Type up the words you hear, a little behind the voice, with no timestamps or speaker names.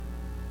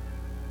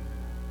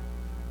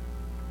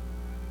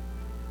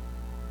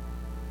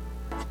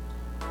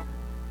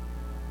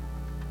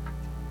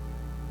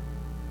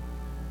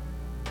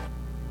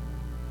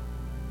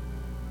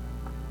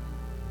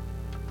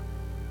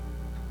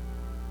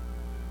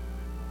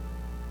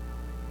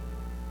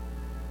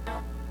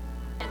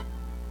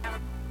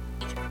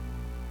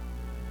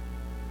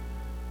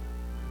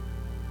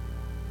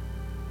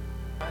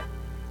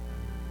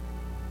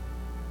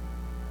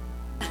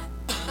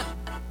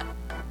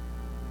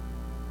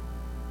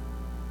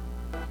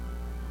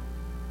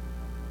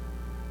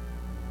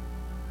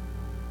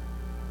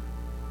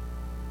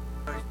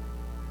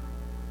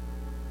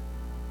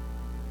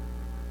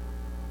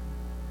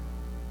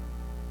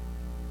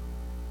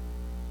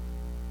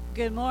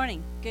Good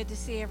morning. Good to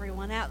see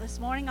everyone out this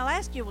morning. I'll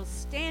ask you will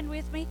stand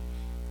with me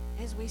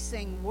as we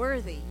sing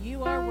Worthy.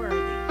 You are worthy,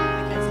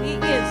 because he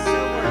is so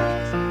worthy.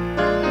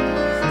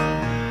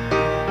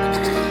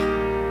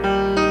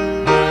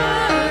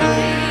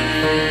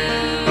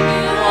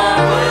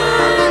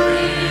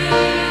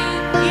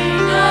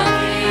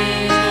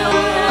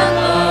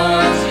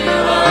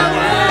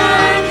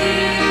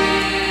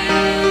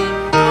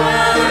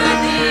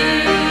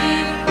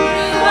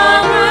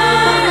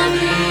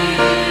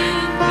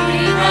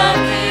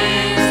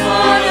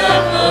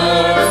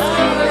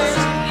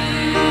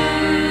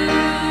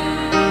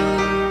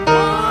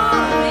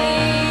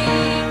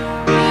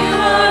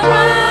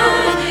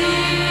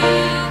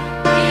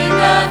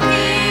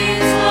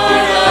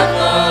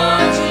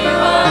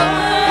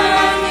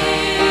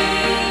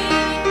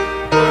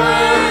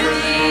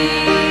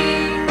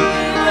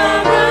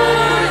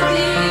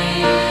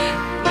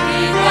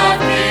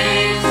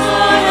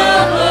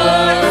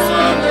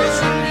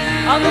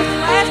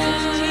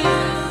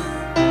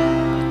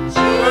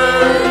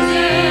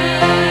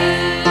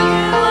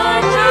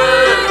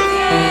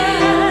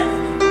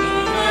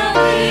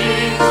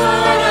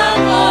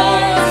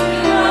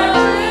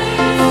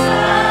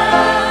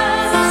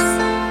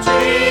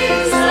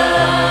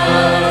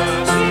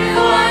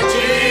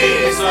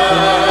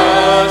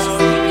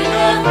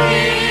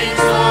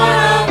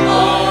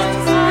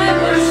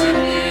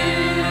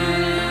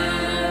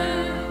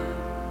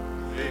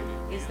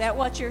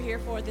 You're here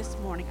for this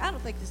morning. I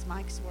don't think this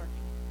mic's working.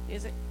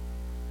 Is it?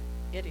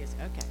 It is.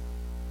 Okay.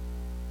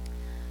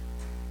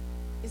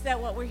 Is that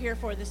what we're here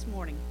for this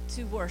morning?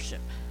 To worship.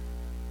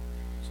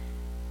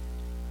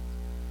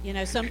 You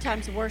know,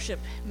 sometimes worship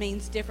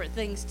means different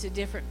things to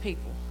different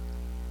people.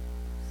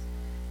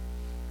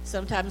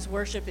 Sometimes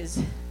worship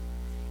is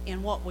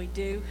in what we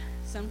do.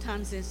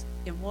 Sometimes it's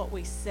in what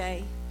we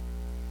say,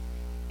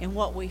 in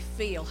what we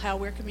feel, how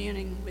we're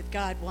communing with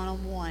God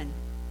one-on-one.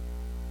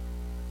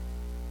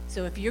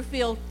 So if you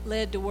feel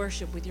led to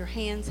worship with your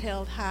hands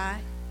held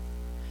high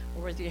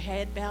or with your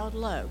head bowed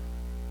low,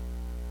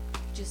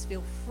 just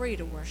feel free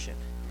to worship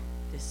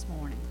this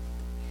morning.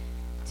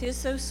 'Tis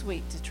so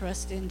sweet to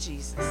trust in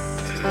Jesus.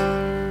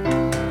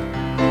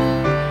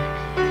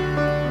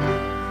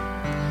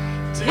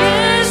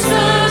 'Tis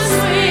so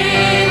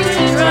sweet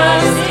to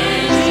trust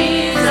in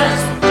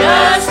Jesus,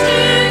 just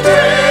to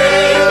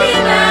take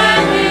him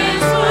at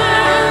his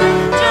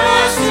word,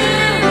 just to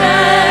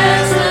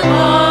rest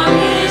upon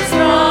his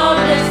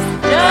promise,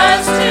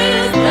 just to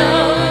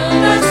know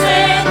thus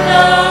saith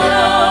the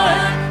Lord.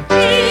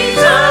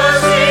 Jesus,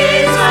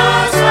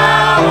 Jesus,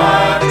 how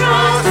I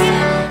trust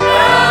him,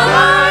 how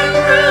I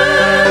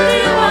prove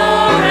him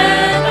o'er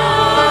and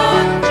o'er.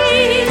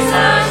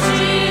 Jesus,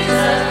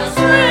 Jesus,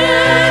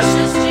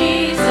 precious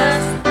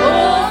Jesus,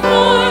 oh,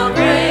 for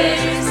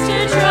grace to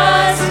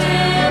trust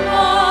him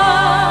more.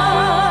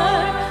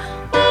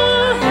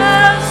 Oh,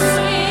 how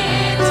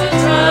sweet to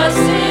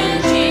trust in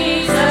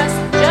Jesus,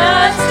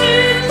 just to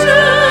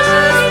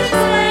trust his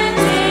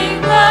cleansing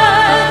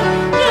blood,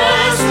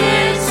 just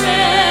in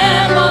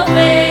simple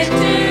faith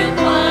to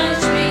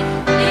plunge me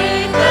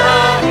beneath the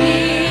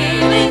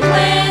healing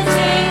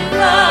cleansing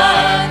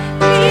flood.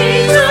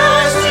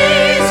 Jesus,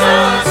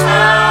 Jesus,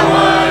 how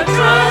I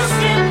trust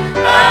him,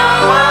 how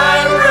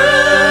I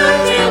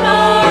prove him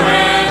o'er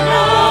and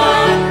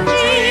o'er.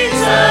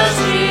 Jesus,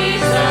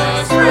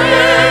 Jesus,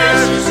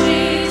 precious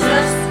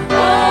Jesus,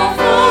 oh,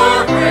 for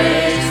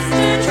grace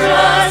to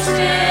trust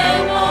him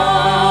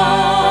more.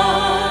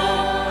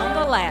 On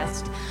the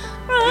last.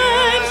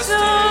 I'm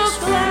so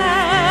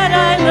glad I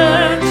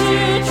learned to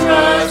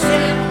trust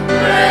him,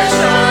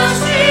 precious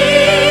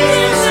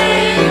Jesus,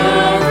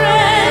 Savior,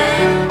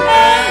 friend,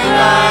 and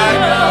I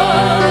know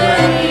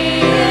that he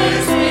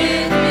is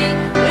with me,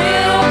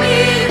 will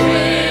be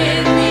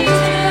with me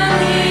till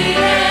the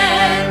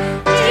end.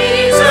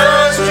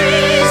 Jesus,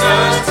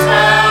 Jesus,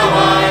 how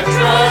I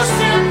trust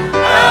him,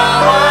 how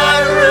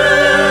I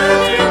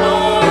prove him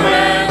o'er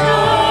and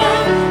o'er.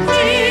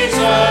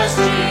 Jesus,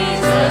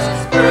 Jesus,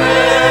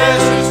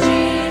 precious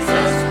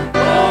Jesus,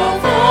 oh,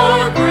 for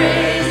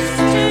grace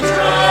to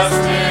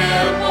trust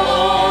him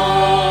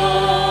more.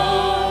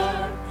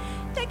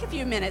 Take a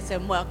few minutes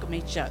and welcome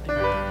each other.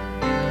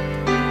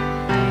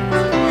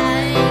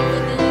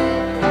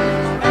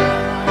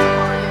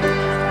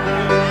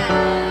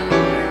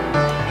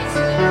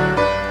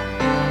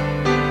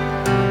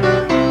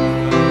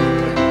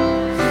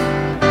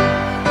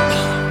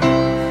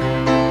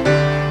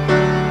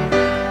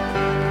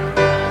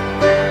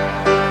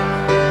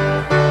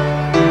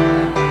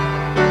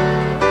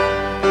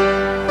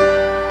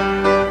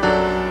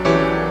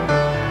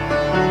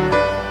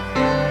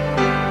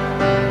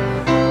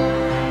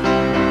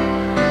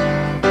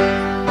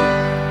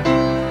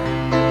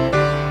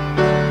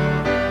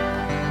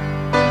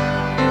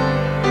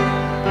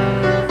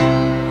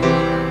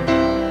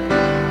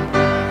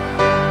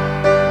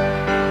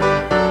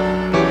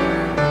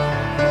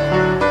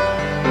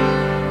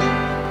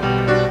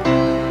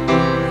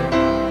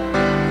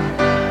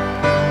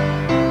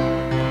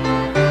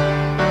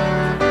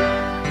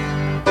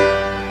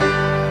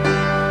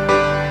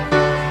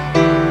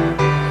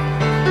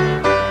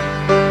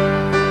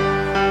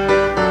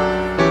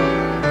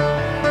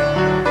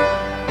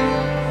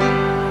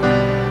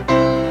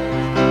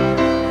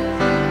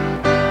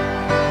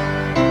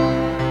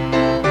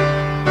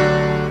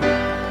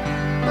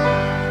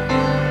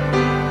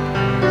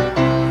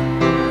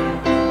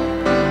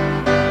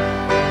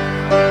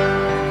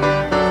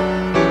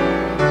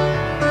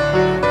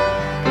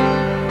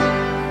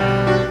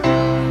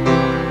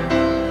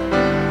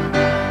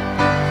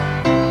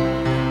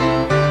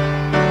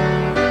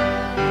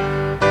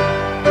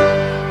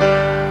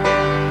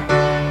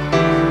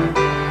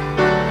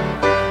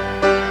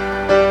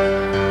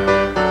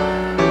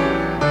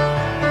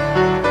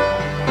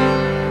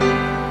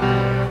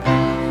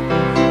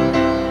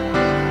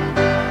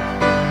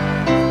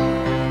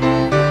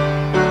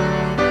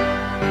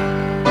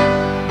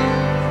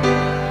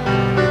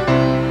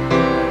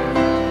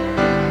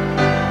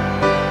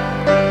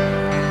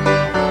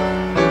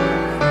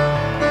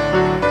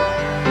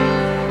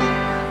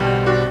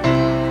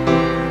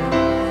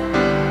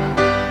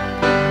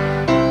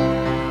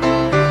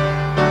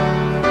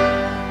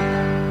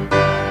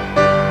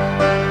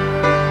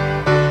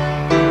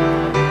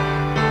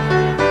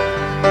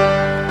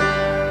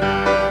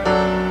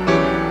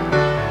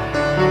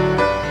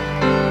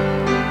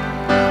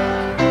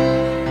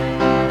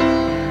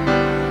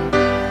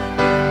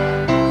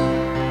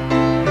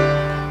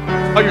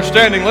 While you're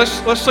standing,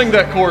 let's sing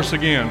that chorus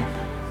again.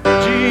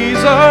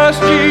 Jesus,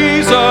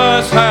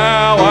 Jesus,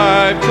 how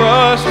I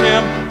trust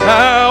Him,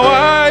 how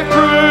I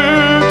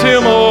proved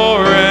Him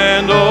o'er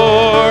and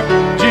o'er.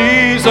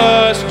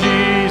 Jesus,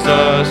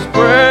 Jesus,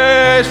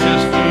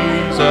 precious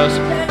Jesus,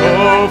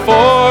 oh,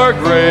 for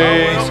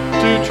grace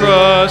to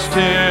trust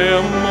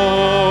Him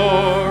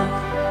more.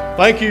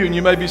 Thank you, and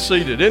you may be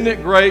seated. Isn't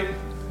it great?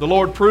 The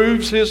Lord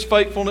proves His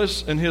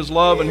faithfulness and His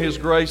love and His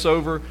grace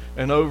over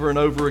and over and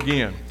over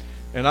again.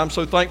 And I'm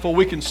so thankful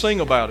we can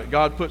sing about it.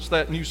 God puts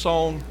that new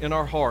song in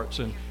our hearts.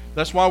 And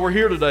that's why we're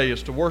here today,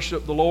 is to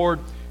worship the Lord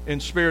in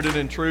spirit and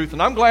in truth.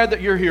 And I'm glad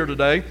that you're here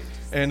today.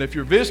 And if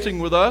you're visiting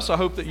with us, I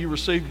hope that you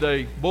received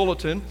a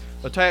bulletin.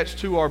 Attached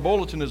to our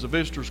bulletin is a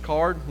visitor's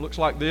card. It looks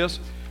like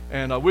this.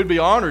 And we'd be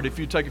honored if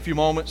you'd take a few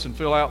moments and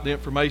fill out the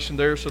information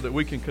there so that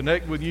we can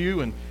connect with you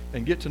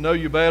and get to know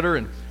you better.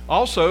 And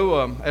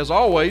also, as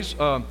always,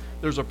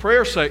 there's a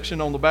prayer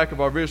section on the back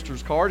of our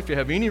visitor's card. If you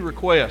have any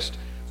request,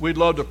 we'd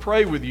love to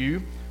pray with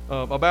you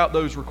about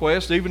those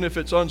requests. Even if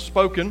it's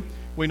unspoken,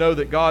 we know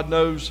that God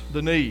knows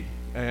the need,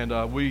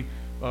 and we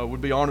would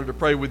be honored to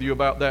pray with you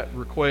about that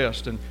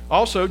request. And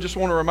also, just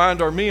want to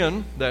remind our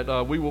men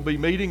that we will be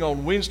meeting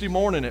on Wednesday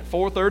morning at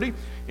 4:30.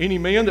 Any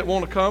men that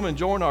want to come and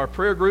join our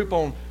prayer group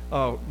on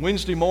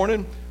Wednesday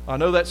morning, I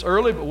know that's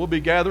early, but we'll be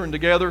gathering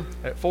together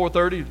at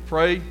 4:30 to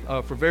pray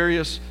for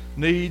various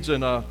needs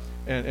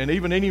and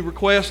even any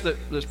request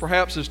that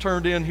perhaps is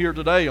turned in here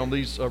today on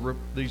these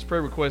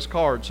prayer request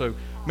cards. So,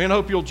 men, I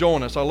hope you'll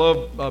join us. I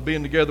love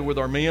being together with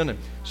our men. And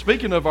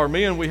speaking of our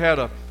men, we had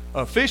a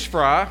fish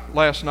fry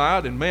last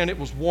night, and man, it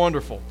was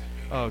wonderful.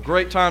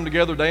 Great time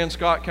together. Dan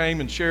Scott came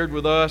and shared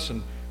with us,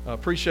 and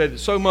appreciated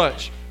so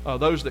much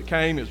those that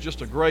came. It was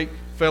just a great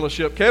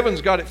fellowship.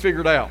 Kevin's got it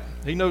figured out.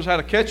 He knows how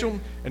to catch them,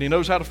 and he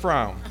knows how to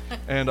fry them.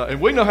 And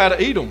we know how to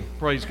eat them,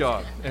 praise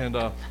God. And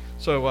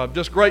so I'm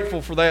just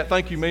grateful for that.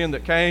 Thank you, men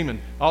that came. And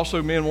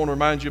also, men, want to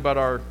remind you about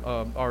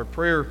our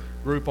prayer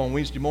group on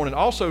Wednesday morning.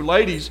 Also,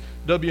 ladies,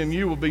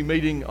 WMU will be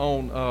meeting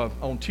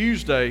on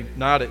Tuesday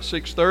night at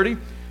 6:30.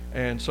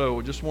 And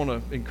so just want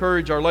to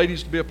encourage our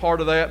ladies to be a part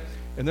of that.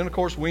 And then, of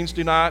course,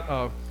 Wednesday night,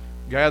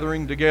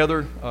 gathering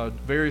together,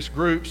 various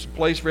groups,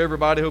 place for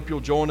everybody. Hope you'll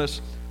join us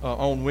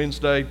on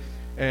Wednesday.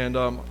 And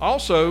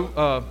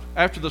also,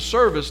 after the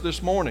service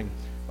this morning,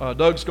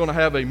 Doug's going to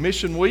have a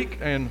mission week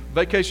and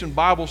Vacation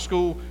Bible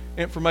School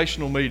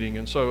informational meeting.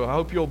 And so I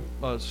hope you'll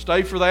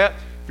stay for that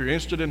if you're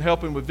interested in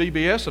helping with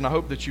VBS, and I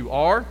hope that you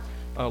are.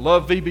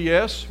 Love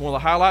VBS. One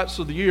of the highlights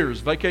of the year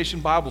is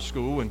Vacation Bible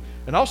School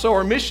and also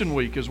our mission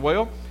week as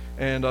well.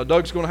 And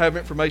Doug's going to have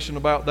information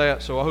about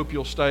that, so I hope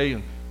you'll stay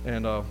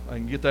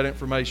and get that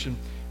information.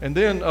 And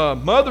then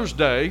Mother's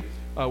Day,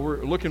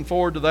 we're looking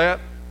forward to that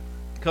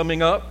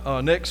coming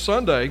up. Next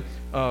Sunday,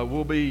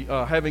 we'll be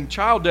having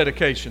child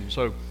dedication.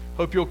 So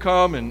hope you'll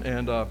come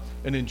and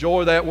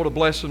enjoy that. What a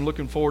blessing.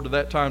 Looking forward to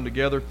that time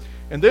together.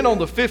 And then on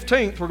the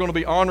 15th, we're going to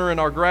be honoring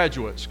our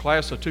graduates,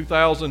 class of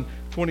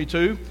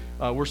 2022.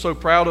 We're so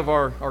proud of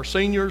our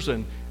seniors,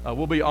 and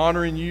we'll be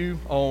honoring you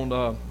on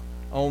the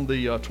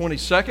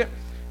 22nd.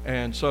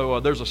 And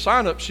so there's a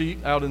sign-up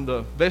sheet out in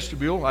the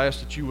vestibule. I ask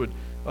that you would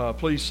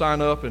please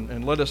sign up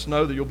and let us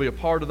know that you'll be a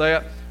part of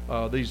that.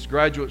 These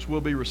graduates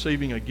will be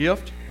receiving a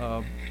gift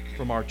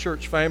from our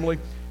church family.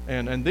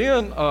 And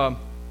then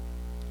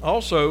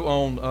also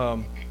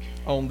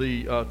on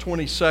the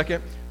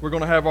 22nd, we're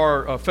going to have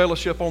our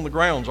fellowship on the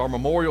grounds, our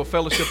memorial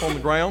fellowship on the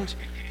grounds.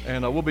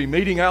 And we'll be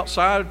meeting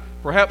outside.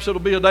 Perhaps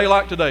it'll be a day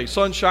like today,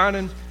 sun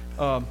shining.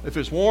 If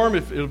it's warm,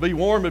 if it'll be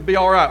warm, it'll be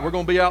all right. We're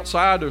going to be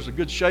outside. There's a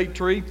good shade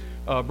tree.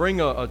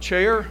 Bring a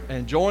chair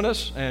and join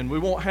us. And we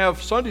won't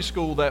have Sunday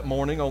school that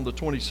morning on the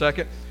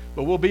 22nd,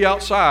 but we'll be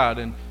outside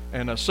and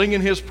singing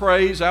His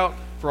praise out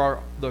for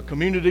the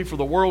community, for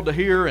the world to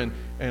hear, and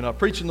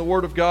preaching the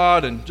Word of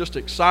God, and just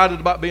excited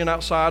about being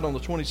outside on the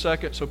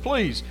 22nd. So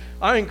please,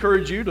 I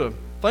encourage you to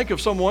think of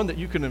someone that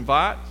you can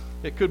invite.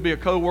 It could be a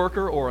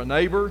coworker or a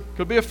neighbor,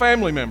 could be a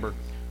family member,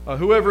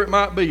 whoever it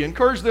might be.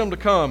 Encourage them to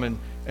come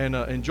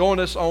and join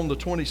us on the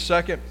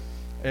 22nd.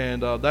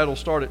 And that'll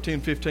start at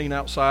 10:15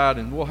 outside,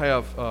 and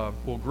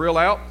we'll grill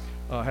out,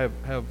 have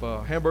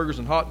hamburgers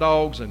and hot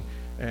dogs,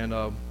 and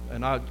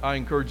I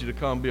encourage you to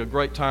come. Be a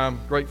great time,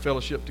 great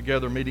fellowship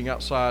together, meeting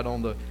outside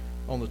on the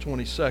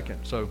 22nd.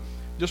 So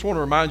just want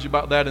to remind you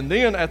about that. And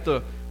then at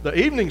the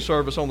evening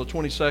service on the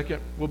 22nd,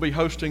 we'll be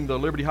hosting the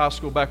Liberty High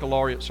School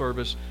Baccalaureate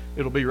service.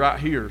 It'll be right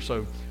here,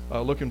 so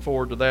looking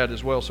forward to that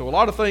as well. So a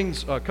lot of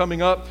things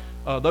coming up.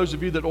 Those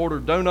of you that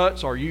ordered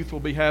donuts, our youth will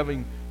be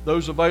having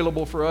those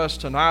available for us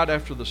tonight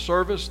after the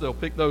service. They'll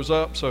pick those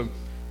up, so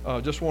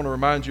just want to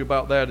remind you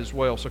about that as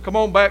well. So come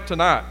on back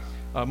tonight.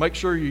 Make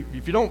sure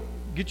if you don't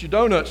get your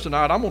donuts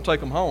tonight, I'm going to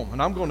take them home,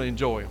 and I'm going to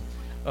enjoy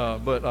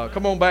them. But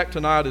come on back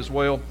tonight as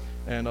well,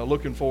 and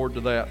looking forward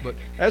to that. But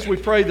as we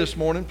pray this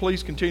morning,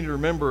 please continue to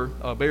remember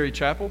Barry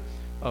Chapel.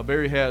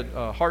 Barry had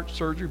heart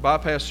surgery,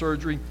 bypass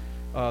surgery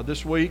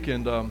this week,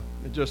 and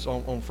just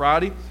on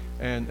Friday.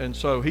 And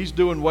so he's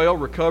doing well,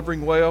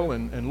 recovering well,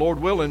 and Lord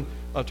willing,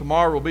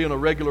 tomorrow we'll be in a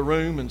regular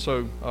room, and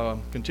so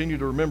continue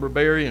to remember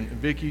Barry and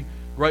Vicki.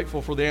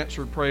 Grateful for the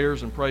answered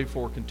prayers and pray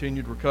for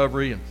continued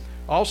recovery. And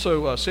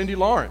also Cindy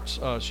Lawrence,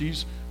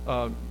 she's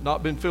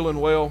not been feeling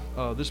well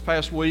this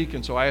past week,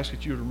 and so I ask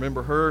that you would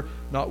remember her,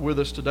 not with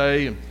us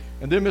today.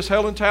 And then Miss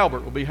Helen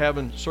Talbert will be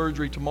having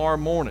surgery tomorrow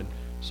morning,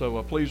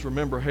 so please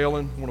remember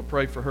Helen. I want to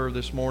pray for her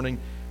this morning.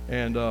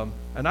 And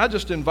I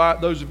just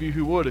invite those of you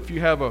who would, if you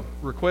have a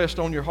request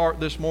on your heart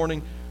this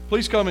morning,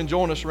 please come and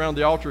join us around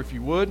the altar if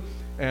you would,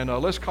 and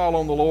let's call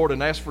on the Lord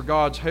and ask for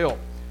God's help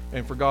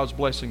and for God's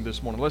blessing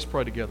this morning. Let's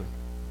pray together.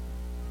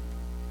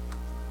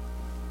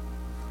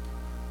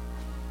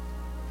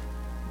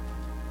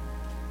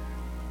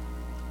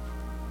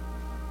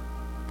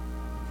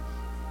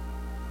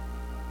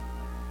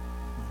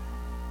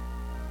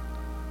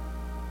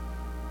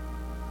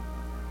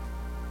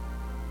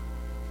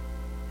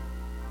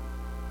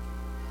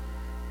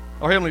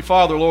 Our Heavenly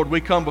Father, Lord, we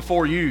come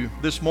before you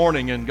this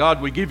morning, and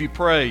God, we give you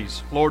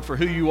praise, Lord, for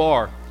who you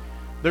are.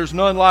 There's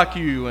none like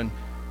you, and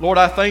Lord,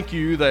 I thank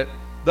you that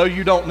though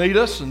you don't need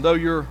us, and though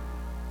you're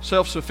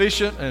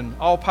self-sufficient and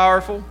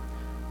all-powerful,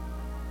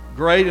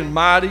 great and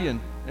mighty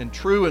and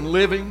true and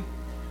living,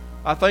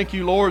 I thank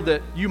you, Lord,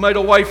 that you made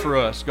a way for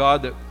us,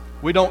 God, that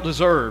we don't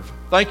deserve.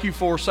 Thank you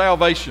for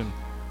salvation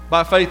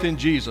by faith in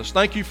Jesus.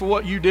 Thank you for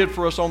what you did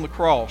for us on the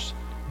cross,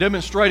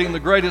 demonstrating the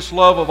greatest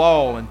love of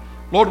all. And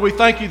Lord, we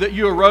thank you that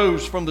you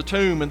arose from the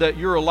tomb and that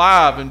you're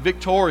alive and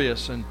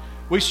victorious, and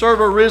we serve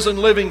a risen,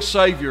 living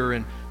Savior.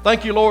 And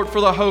thank you, Lord, for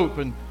the hope,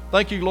 and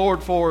thank you,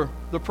 Lord, for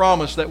the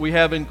promise that we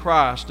have in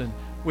Christ. And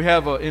we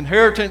have an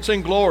inheritance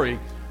in glory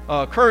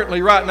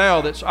currently right now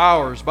that's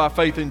ours by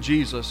faith in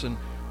Jesus. And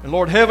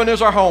Lord, heaven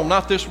is our home,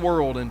 not this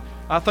world. And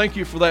I thank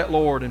you for that,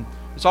 Lord. And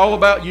it's all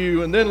about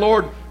you. And then,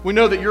 Lord, we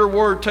know that your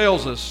word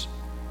tells us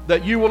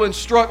that you will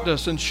instruct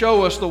us and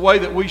show us the way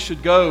that we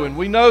should go. And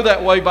we know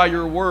that way by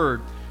your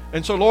word.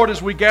 And so, Lord,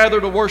 as we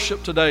gather to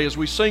worship today, as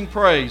we sing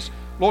praise,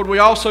 Lord, we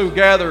also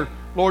gather,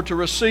 Lord, to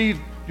receive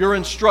your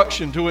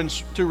instruction,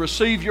 to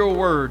receive your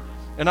word.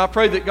 And I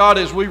pray that, God,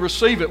 as we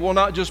receive it, we'll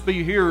not just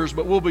be hearers,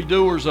 but we'll be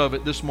doers of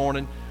it this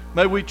morning.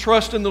 May we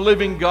trust in the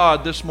living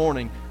God this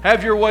morning.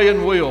 Have your way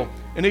and will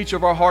in each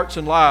of our hearts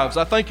and lives.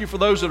 I thank you for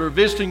those that are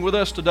visiting with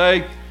us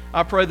today.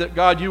 I pray that,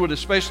 God, you would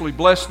especially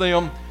bless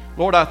them.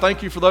 Lord, I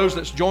thank you for those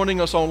that's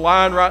joining us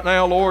online right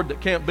now, Lord, that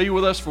can't be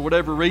with us for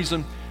whatever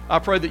reason. I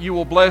pray that you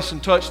will bless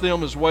and touch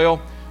them as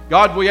well.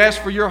 God, we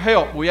ask for your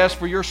help. We ask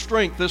for your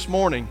strength this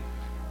morning.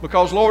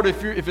 Because, Lord,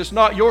 if it's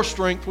not your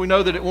strength, we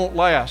know that it won't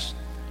last.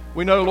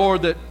 We know,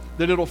 Lord, that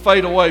it'll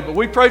fade away. But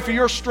we pray for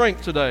your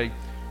strength today.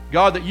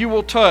 God, that you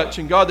will touch,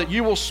 and God, that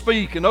you will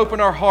speak and open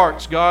our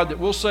hearts, God, that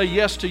we'll say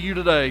yes to you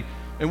today,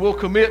 and we'll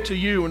commit to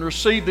you and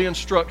receive the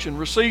instruction,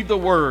 receive the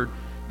word,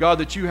 God,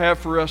 that you have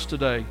for us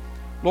today.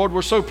 Lord,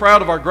 we're so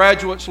proud of our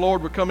graduates,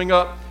 Lord. We're coming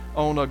up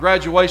on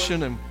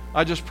graduation, and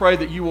I just pray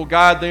that you will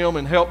guide them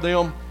and help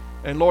them.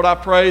 And Lord, I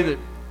pray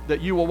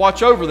that you will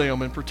watch over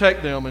them and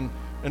protect them. And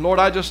Lord,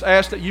 I just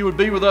ask that you would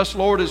be with us,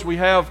 Lord, as we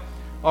have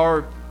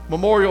our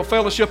memorial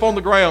fellowship on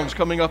the grounds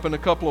coming up in a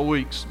couple of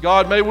weeks.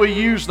 God, may we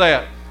use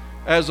that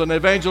as an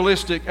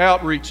evangelistic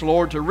outreach,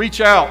 Lord, to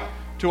reach out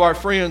to our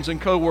friends and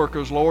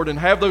co-workers, Lord, and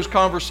have those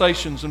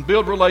conversations and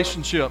build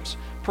relationships.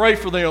 Pray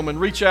for them and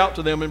reach out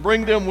to them and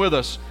bring them with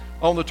us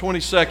on the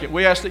 22nd.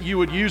 We ask that you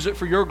would use it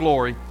for your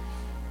glory.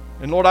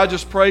 And Lord, I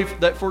just pray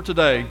that for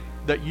today,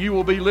 that you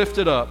will be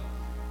lifted up.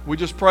 We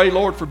just pray,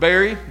 Lord, for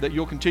Barry, that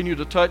you'll continue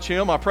to touch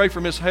him. I pray for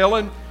Miss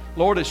Helen,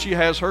 Lord, as she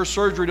has her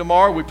surgery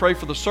tomorrow. We pray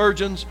for the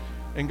surgeons.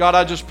 And God,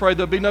 I just pray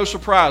there'll be no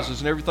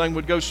surprises and everything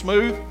would go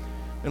smooth.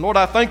 And Lord,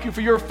 I thank you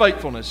for your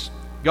faithfulness.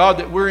 God,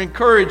 that we're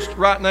encouraged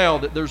right now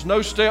that there's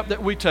no step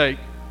that we take,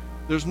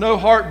 there's no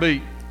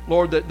heartbeat,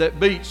 Lord, that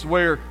beats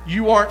where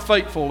you aren't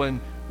faithful and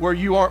where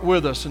you aren't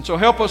with us. And so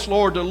help us,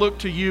 Lord, to look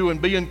to you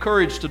and be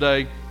encouraged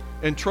today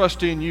and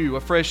trust in you,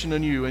 afresh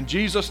in you. In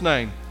Jesus'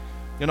 name,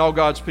 and all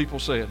God's people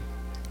said,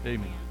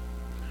 amen.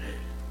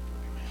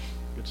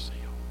 Good to see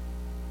you.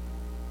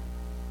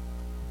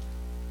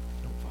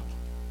 Don't follow.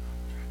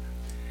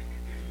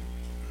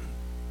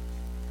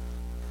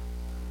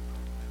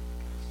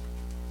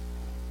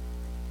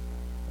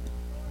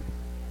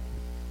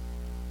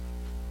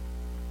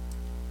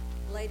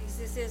 Ladies,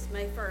 this is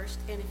May 1st,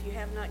 and if you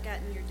have not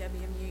gotten your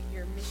WMU,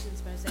 your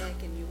missions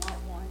mosaic, and you want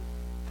one,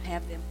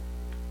 have them.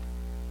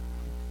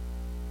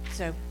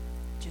 So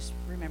just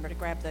remember to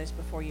grab those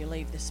before you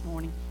leave this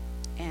morning.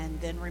 And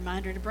then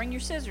reminder to bring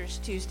your scissors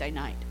Tuesday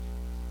night.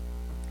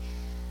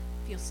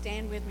 If you'll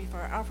stand with me for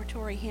our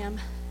offertory hymn,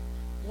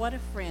 What a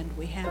Friend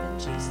We Have in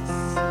Jesus.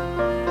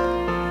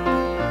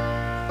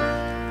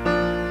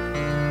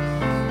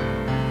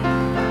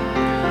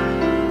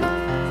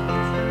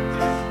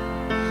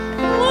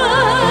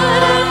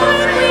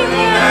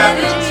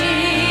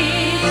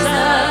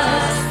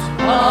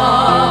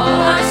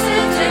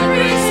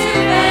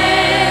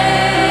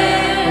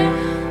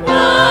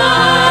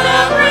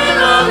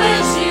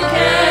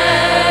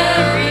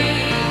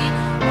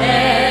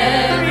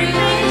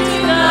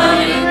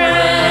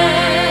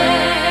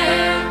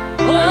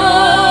 Oh,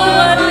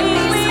 what a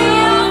peace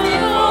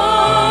we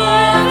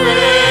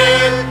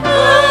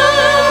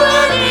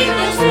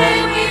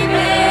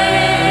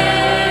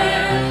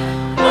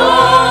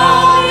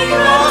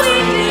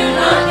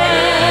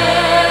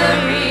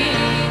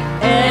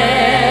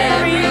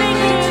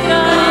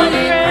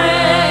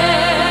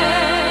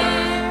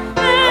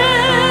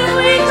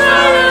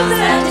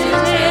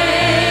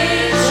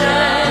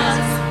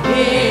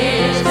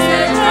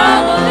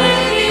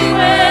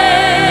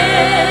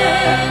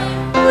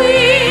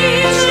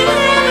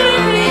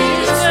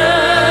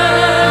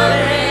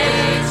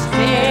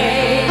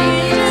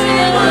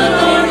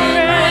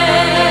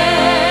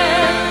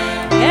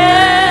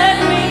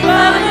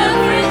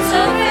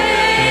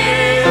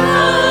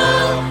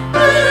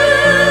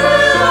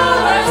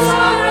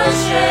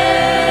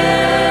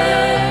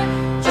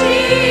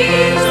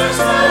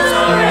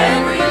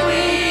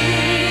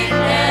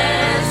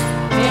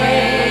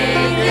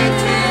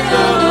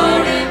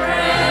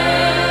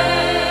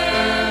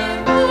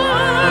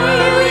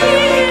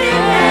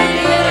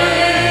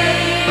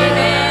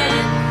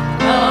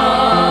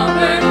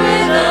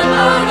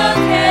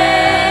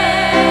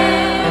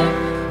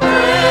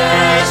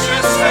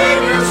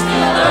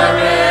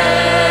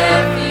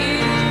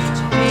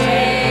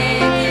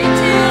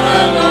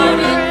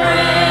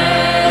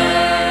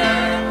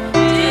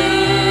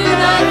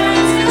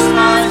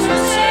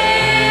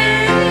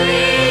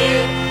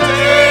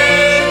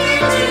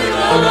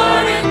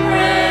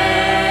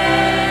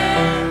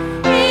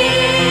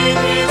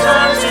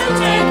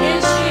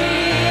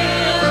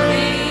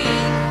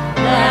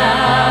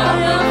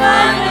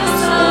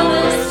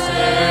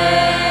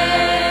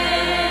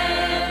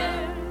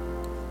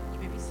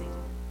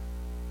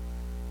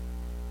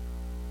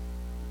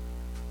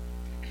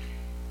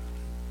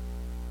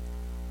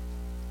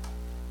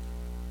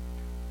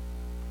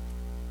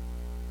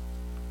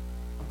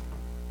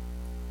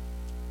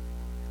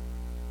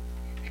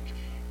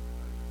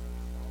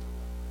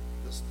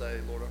this day.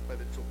 Lord, I pray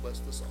that you'll bless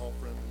this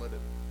offering and let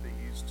it be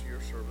used to your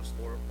service.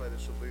 Lord, I pray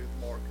that you'll be with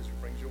Mark as he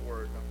brings your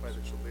word, and I pray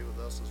that you'll be with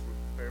us as we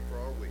prepare for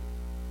our week.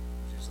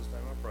 In Jesus'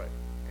 name I pray.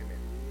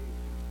 Amen.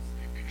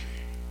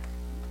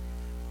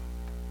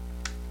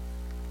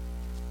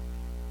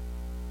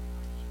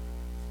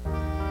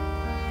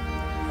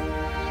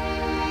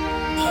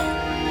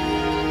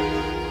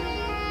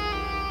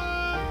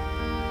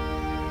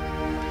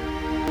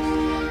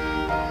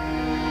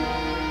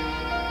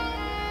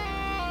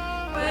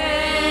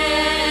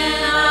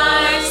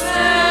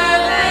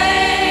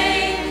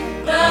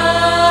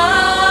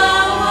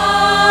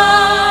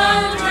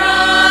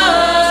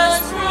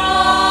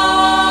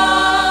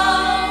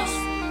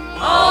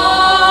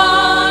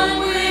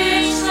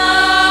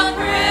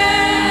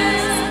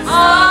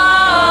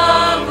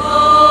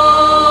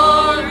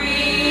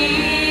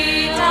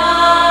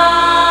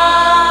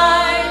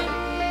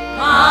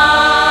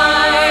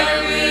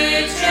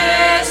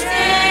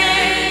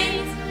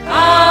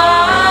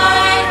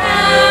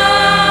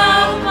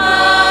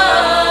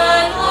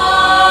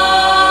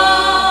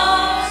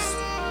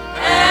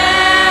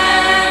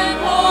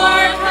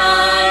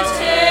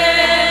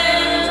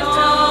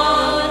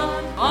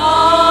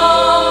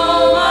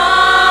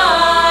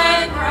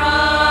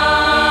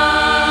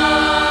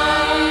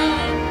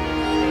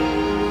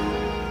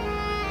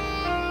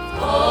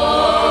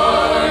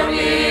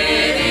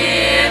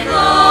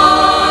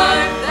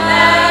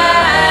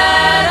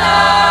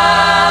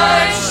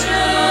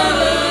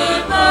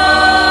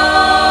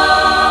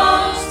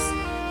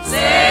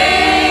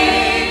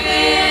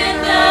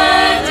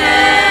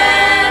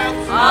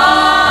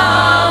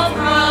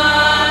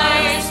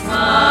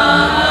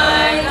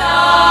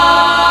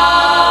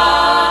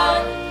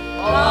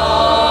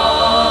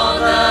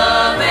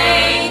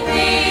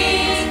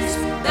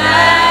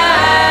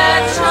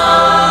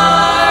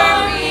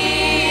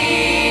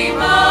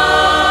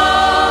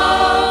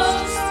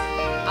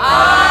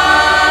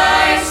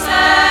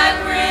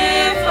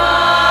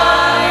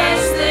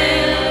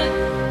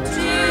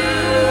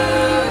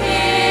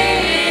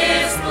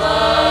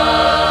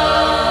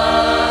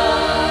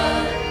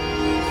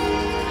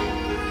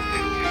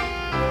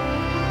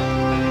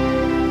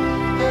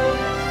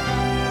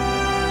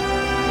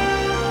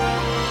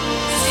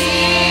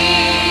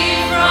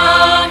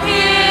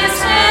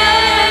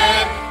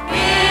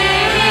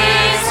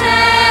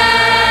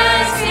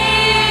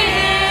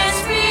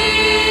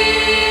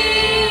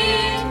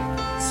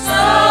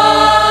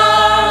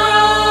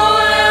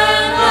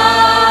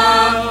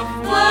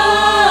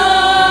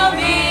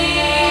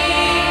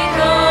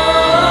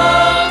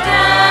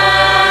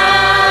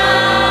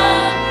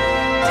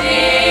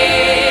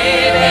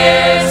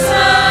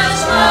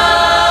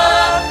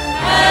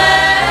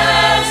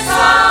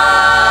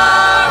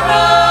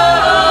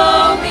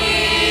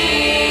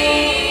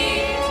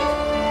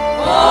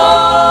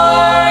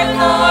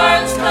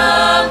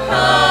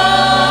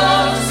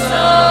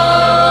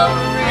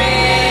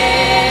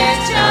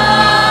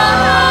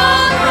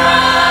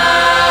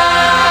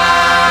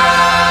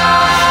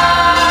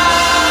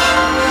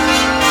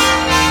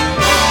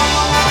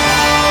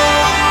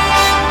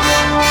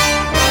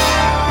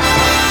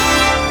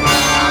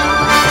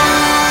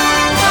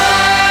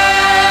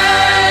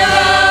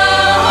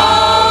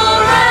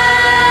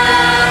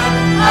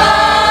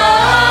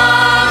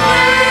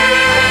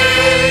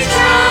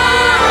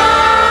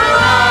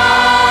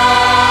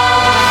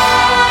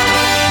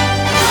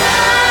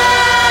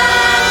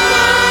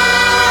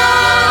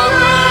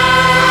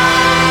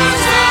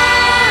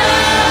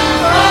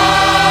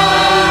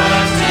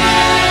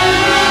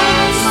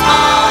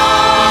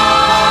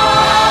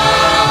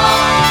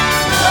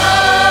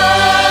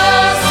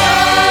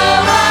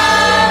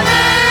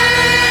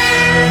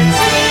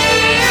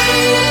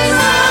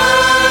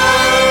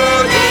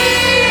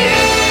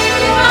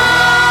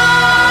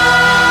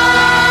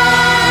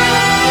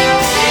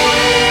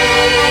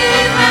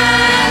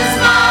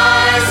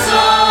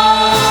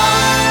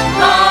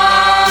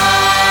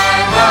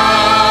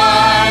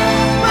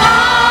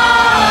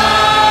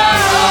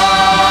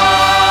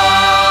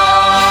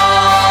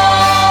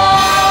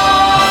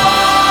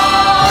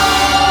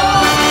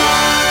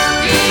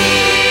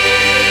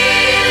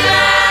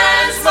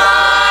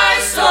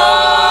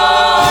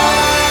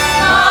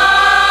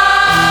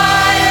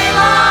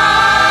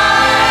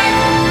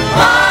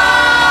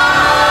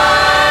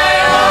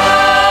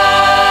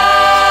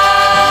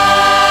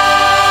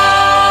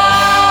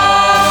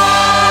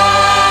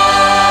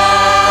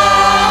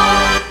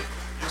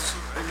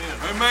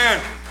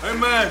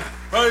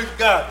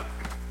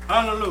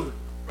 Hallelujah.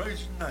 Praise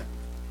His name.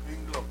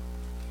 And glory.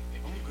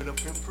 I'm good up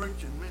here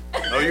preaching,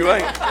 man. No, you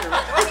ain't.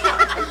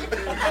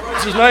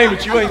 It's His name,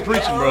 but you ain't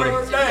preaching,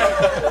 brother.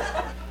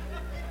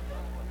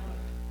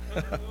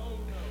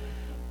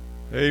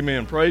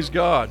 Amen. Praise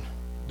God.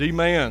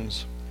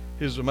 Demands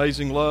His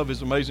amazing love,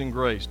 His amazing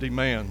grace.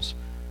 Demands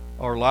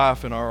our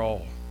life and our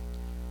all.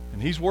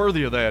 And He's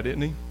worthy of that,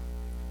 isn't He?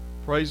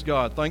 Praise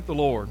God. Thank the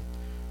Lord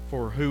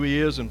for who He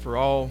is and for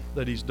all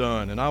that He's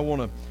done. And I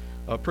want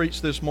to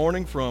preach this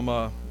morning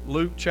from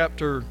Luke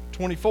chapter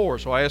 24.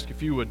 So I ask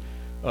if you would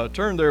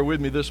turn there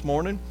with me this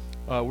morning.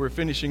 We're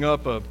finishing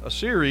up a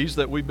series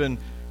that we've been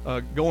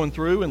going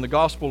through in the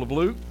Gospel of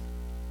Luke.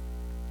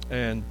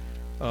 And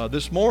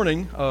this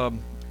morning,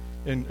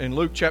 in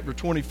Luke chapter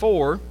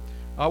 24,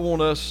 I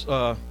want us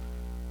to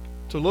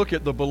look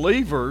at the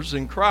believers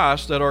in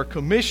Christ that are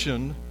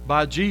commissioned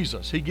by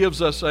Jesus. He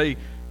gives us a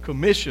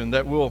commission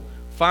that we'll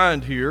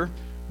find here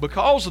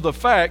because of the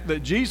fact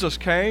that Jesus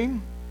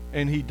came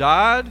and He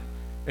died,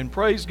 and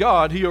praise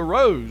God, He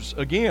arose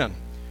again.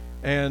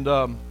 And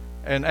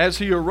as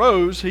He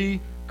arose, He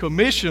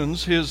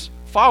commissions His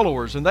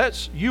followers, and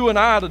that's you and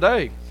I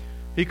today.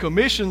 He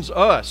commissions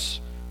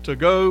us to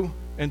go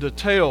and to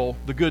tell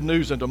the good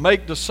news and to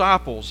make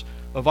disciples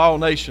of all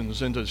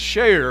nations and to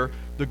share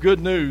the good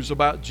news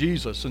about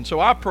Jesus. And so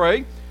I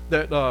pray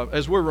that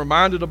as we're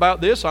reminded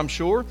about this, I'm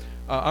sure,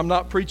 I'm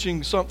not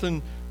preaching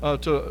something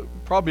to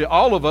probably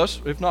all of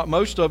us, if not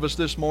most of us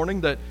this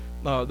morning, that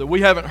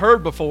we haven't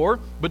heard before.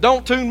 But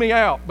don't tune me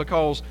out,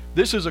 because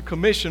this is a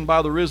commission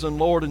by the risen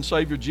Lord and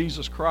Savior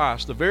Jesus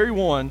Christ, the very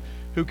one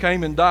who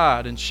came and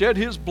died and shed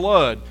His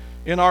blood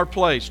in our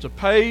place to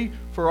pay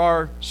for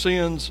our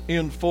sins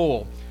in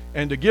full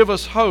and to give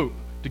us hope,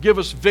 to give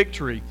us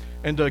victory,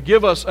 and to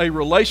give us a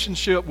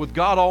relationship with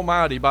God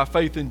Almighty by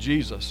faith in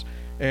Jesus.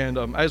 And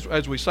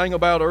as we sang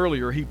about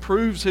earlier, He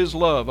proves His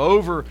love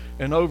over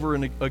and over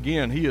and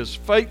again. He is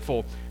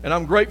faithful, and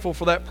I'm grateful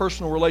for that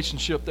personal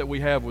relationship that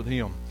we have with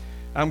Him.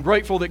 I'm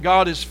grateful that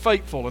God is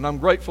faithful, and I'm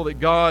grateful that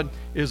God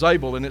is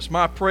able, and it's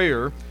my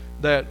prayer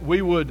that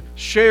we would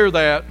share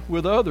that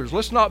with others.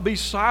 Let's not be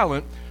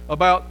silent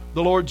about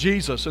the Lord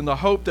Jesus and the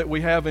hope that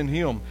we have in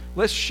Him.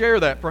 Let's share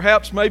that.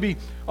 Perhaps maybe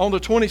on the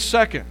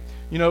 22nd,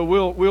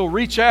 we'll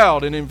reach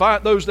out and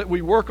invite those that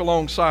we work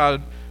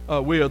alongside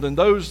with, and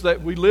those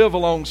that we live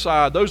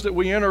alongside, those that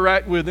we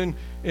interact with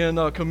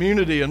in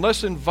community, and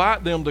let's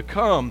invite them to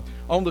come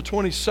on the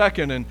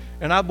 22nd.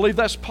 And I believe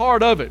that's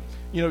part of it.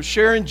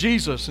 Sharing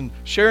Jesus and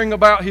sharing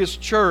about His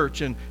church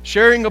and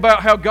sharing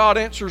about how God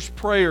answers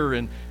prayer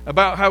and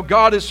about how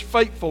God is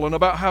faithful and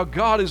about how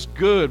God is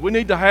good. We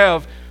need to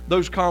have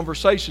those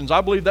conversations.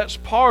 I believe that's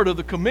part of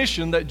the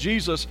commission that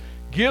Jesus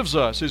gives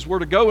us, is we're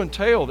to go and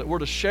tell, that we're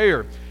to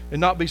share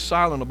and not be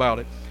silent about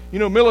it.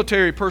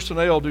 Military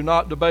personnel do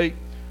not debate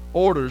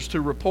orders to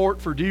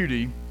report for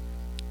duty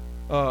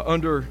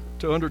to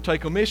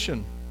undertake a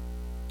mission.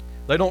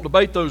 They don't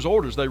debate those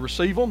orders. They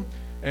receive them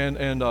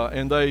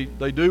and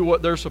they do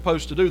what they're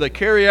supposed to do. They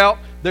carry out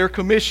their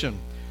commission,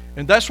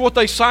 and that's what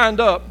they signed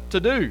up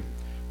to do.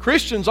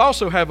 Christians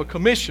also have a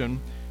commission,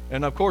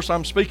 and of course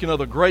I'm speaking of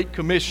the Great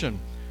Commission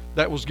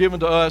that was given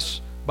to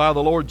us by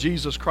the Lord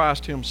Jesus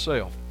Christ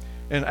Himself.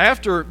 And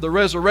after the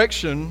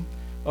resurrection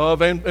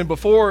and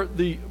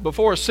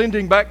before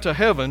ascending back to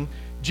heaven,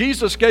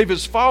 Jesus gave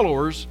His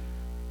followers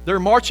their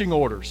marching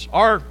orders,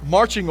 our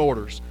marching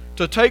orders,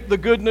 to take the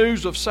good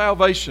news of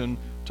salvation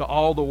to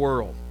all the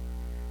world.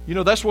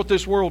 That's what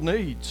this world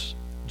needs.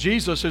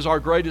 Jesus is our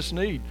greatest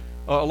need.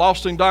 A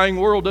lost and dying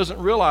world doesn't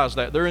realize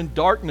that. They're in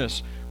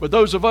darkness. But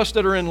those of us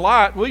that are in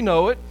light, we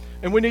know it,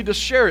 and we need to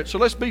share it. So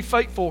let's be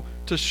faithful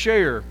to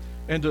share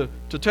and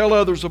to tell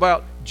others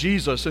about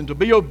Jesus and to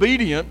be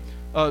obedient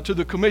to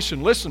the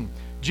commission. Listen,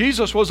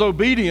 Jesus was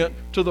obedient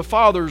to the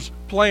Father's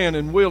plan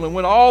and will and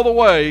went all the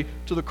way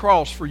to the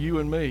cross for you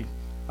and me.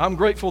 I'm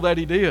grateful that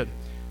He did.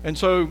 And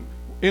so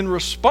in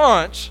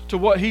response to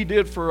what He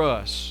did for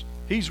us,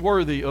 He's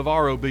worthy of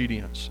our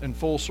obedience and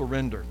full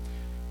surrender.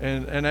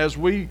 And as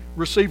we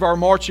receive our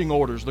marching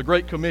orders, the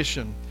Great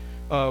Commission,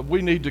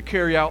 we need to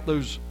carry out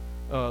those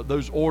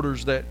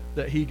orders that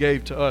He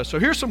gave to us. So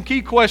here's some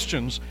key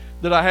questions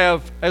that I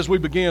have as we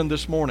begin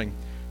this morning.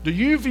 Do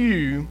you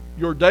view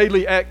your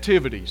daily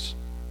activities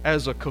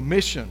as a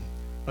commission,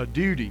 a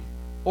duty,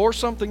 or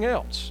something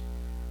else?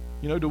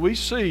 Do we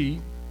see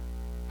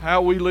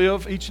how we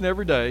live each and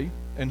every day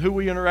and who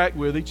we interact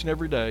with each and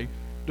every day?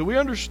 Do we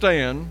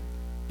understand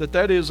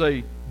that is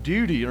a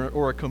duty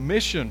or a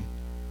commission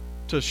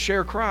to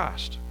share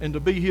Christ and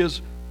to be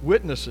His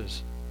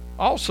witnesses?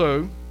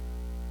 Also,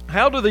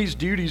 how do these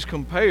duties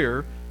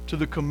compare to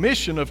the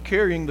commission of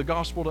carrying the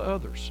gospel to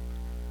others?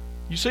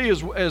 You see,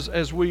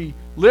 as we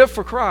live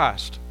for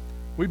Christ,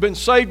 we've been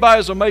saved by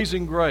His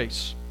amazing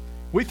grace.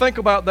 We think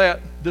about that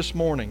this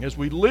morning. As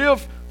we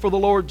live for the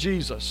Lord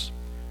Jesus,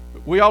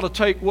 we ought to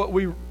take what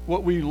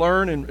we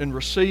learn and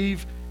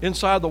receive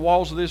inside the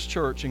walls of this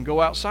church and go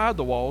outside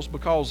the walls,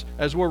 because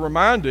as we're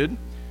reminded,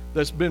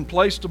 that's been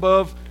placed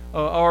above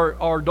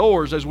our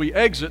doors as we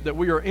exit, that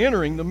we are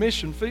entering the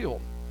mission field.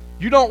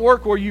 You don't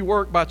work where you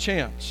work by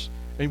chance,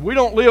 and we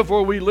don't live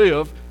where we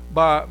live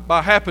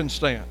by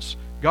happenstance.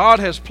 God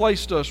has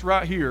placed us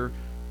right here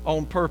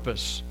on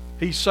purpose.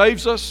 He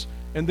saves us,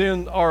 and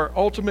then our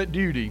ultimate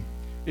duty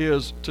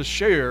is to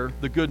share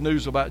the good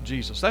news about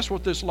Jesus. That's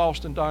what this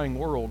lost and dying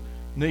world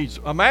needs.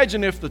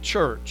 Imagine if the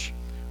church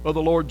of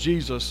the Lord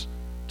Jesus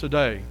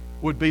today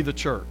would be the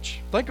church.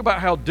 Think about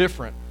how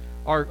different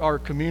our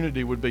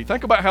community would be.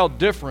 Think about how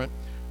different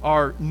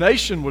our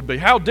nation would be.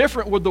 How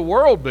different would the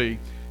world be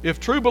if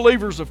true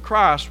believers of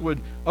Christ would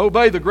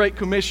obey the Great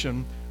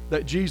Commission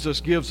that Jesus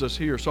gives us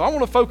here. So I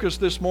want to focus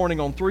this morning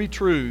on three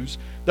truths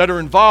that are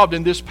involved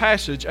in this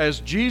passage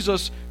as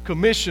Jesus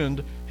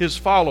commissioned his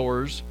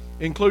followers,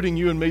 including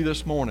you and me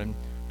this morning,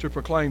 to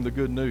proclaim the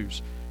good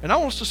news. And I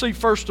want us to see,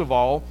 first of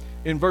all,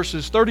 in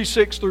verses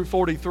 36 through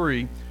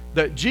 43,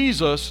 that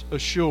Jesus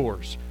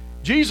assures.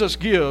 Jesus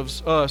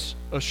gives us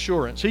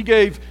assurance. He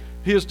gave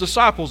his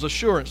disciples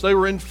assurance. They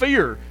were in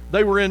fear.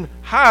 They were in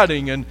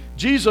hiding, and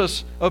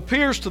Jesus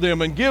appears to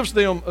them and gives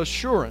them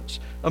assurance.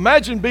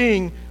 Imagine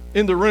being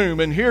in the room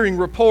and hearing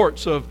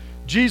reports of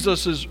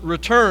Jesus'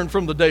 return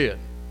from the dead.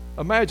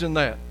 Imagine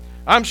that.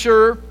 I'm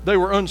sure they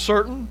were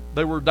uncertain,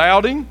 they were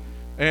doubting,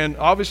 and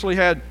obviously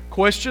had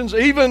questions,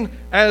 even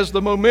as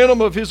the momentum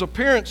of his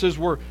appearances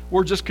were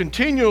just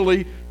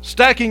continually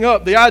stacking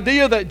up. The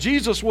idea that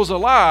Jesus was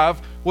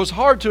alive was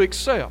hard to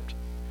accept,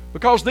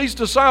 because these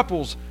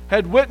disciples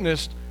had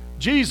witnessed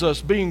Jesus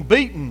being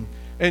beaten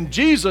and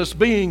Jesus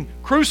being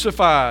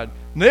crucified,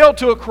 nailed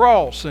to a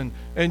cross, and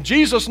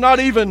Jesus not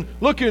even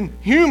looking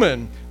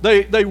human.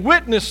 They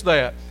witnessed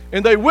that,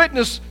 and they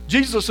witnessed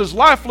Jesus'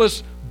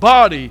 lifeless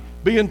body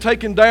being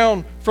taken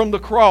down from the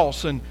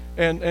cross, and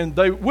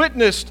they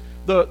witnessed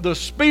the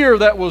spear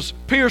that was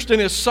pierced in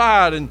his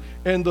side,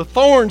 and the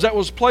thorns that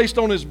was placed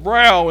on his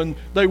brow, and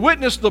they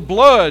witnessed the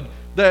blood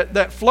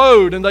that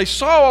flowed, and they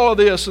saw all of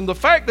this, and the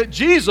fact that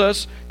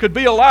Jesus could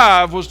be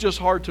alive was just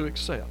hard to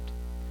accept.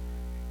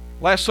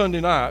 Last Sunday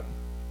night,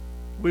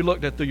 we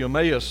looked at the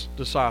Emmaus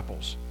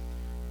disciples.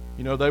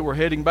 You know, they were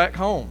heading back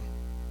home,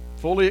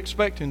 fully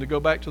expecting to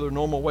go back to their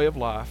normal way of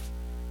life.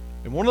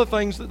 And one of the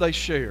things that they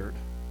shared,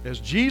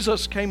 as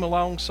Jesus came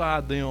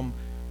alongside them,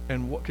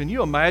 and can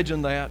you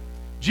imagine that?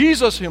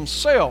 Jesus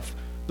himself,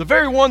 the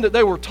very one that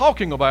they were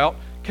talking about,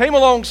 came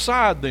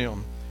alongside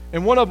them.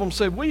 And one of them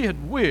said, "We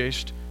had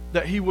wished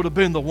that he would have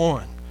been the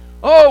one.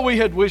 Oh, we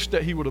had wished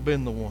that he would have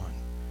been the one."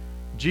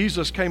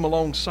 Jesus came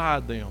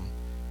alongside them,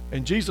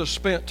 and Jesus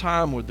spent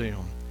time with them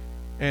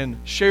and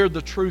shared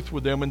the truth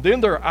with them. And then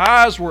their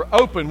eyes were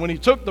open. When he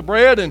took the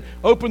bread and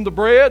opened the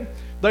bread,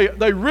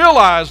 they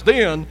realized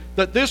then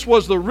that this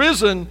was the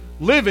risen,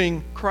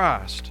 living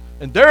Christ.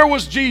 And there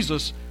was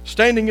Jesus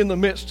standing in the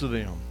midst of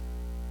them.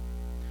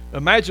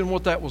 Imagine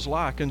what that was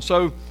like. And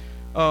so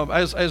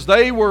as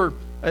they were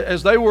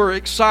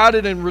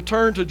excited and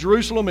returned to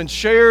Jerusalem and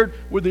shared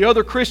with the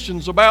other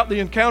Christians about the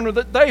encounter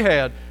that they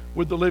had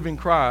with the living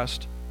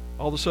Christ,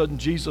 all of a sudden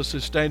Jesus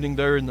is standing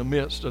there in the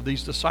midst of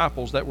these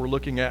disciples that we're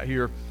looking at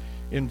here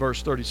in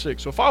verse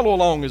 36. So follow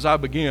along as I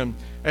begin,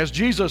 as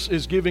Jesus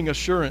is giving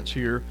assurance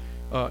here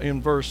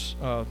in verse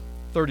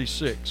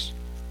 36.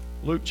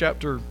 Luke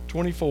chapter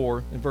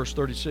 24 and verse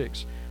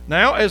 36.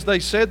 Now as they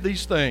said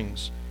these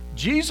things,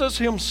 Jesus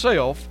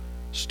himself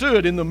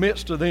stood in the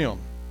midst of them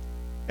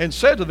and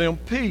said to them,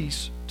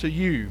 "Peace to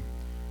you."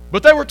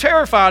 But they were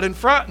terrified and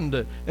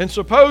frightened and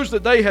supposed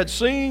that they had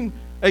seen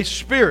a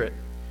spirit.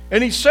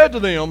 And he said to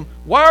them,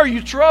 "Why are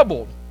you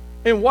troubled?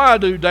 And why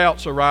do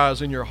doubts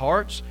arise in your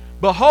hearts?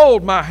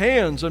 Behold my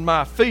hands and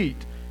my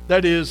feet,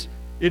 that is,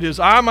 it is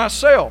I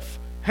myself.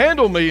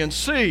 Handle me and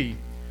see,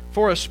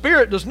 for a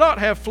spirit does not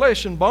have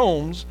flesh and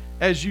bones,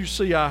 as you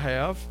see I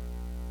have."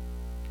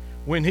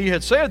 When he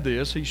had said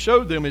this, he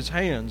showed them his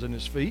hands and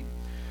his feet.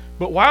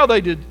 But while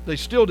they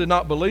still did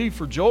not believe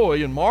for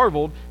joy and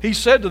marveled, he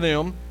said to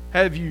them,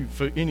 "Have you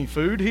any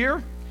food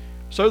here?"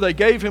 So they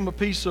gave him a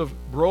piece of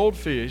broiled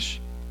fish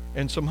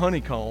and some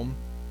honeycomb,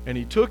 and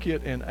he took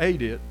it and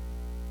ate it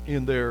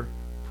in their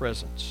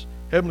presence.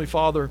 Heavenly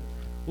Father,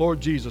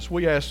 Lord Jesus,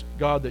 we ask,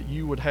 God, that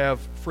you would have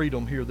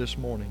freedom here this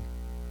morning.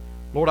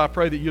 Lord, I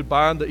pray that you'd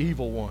bind the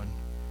evil one.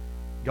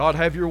 God,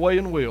 have your way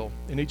and will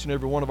in each and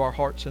every one of our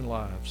hearts and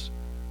lives.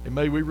 And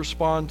may we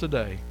respond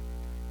today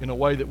in a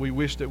way that we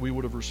wish that we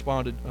would have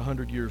responded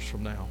 100 years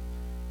from now,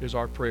 is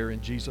our prayer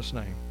in Jesus'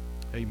 name.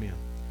 Amen.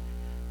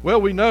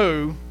 Well, we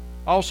know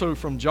also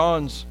from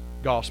John's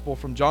gospel,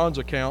 from John's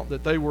account,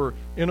 that they were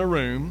in a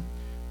room.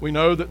 We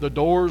know that the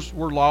doors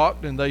were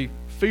locked, and they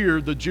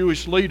feared the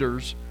Jewish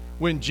leaders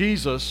when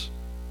Jesus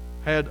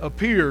had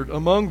appeared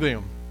among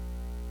them.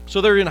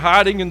 So they're in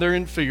hiding and they're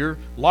in fear,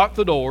 locked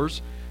the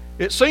doors.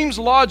 It seems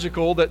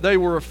logical that they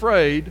were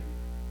afraid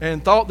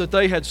and thought that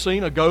they had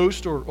seen a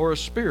ghost or a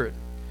spirit.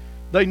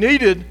 They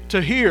needed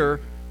to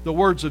hear the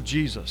words of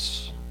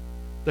Jesus.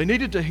 They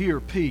needed to hear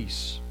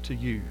peace to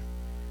you.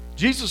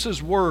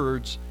 Jesus'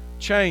 words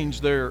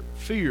changed their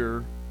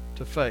fear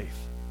to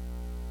faith.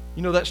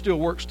 You know, that still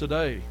works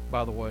today,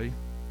 by the way.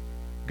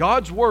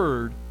 God's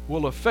word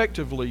will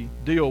effectively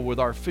deal with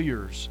our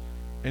fears,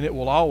 and it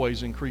will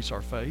always increase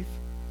our faith.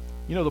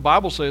 You know, the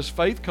Bible says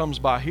faith comes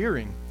by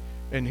hearing,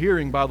 and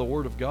hearing by the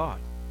word of God.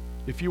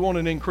 If you want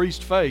an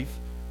increased faith,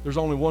 there's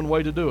only one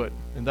way to do it,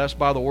 and that's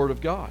by the word of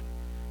God.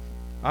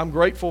 I'm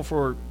grateful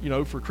for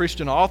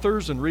Christian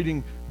authors and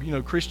reading,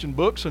 Christian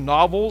books and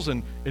novels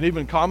and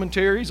even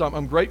commentaries.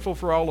 I'm grateful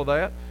for all of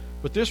that.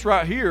 But this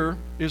right here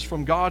is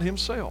from God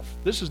himself.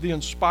 This is the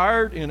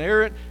inspired,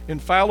 inerrant,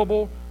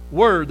 infallible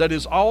word that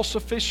is all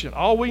sufficient.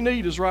 All we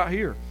need is right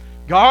here.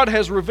 God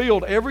has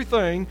revealed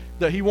everything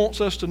that he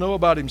wants us to know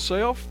about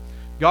himself.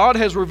 God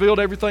has revealed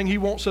everything He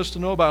wants us to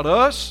know about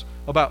us,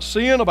 about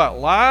sin, about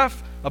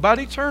life, about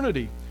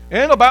eternity,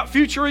 and about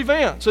future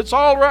events. It's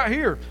all right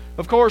here.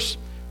 Of course,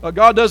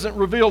 God doesn't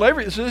reveal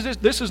everything.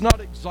 This is not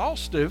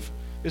exhaustive.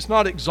 It's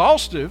not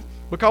exhaustive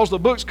because the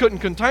books couldn't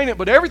contain it,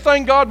 but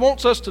everything God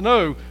wants us to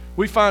know,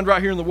 we find right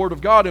here in the Word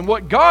of God. And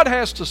what God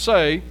has to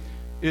say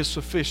is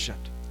sufficient.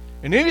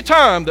 And any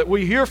time that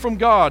we hear from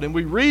God and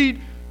we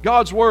read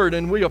God's Word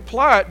and we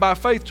apply it by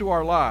faith to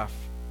our life,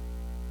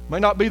 it may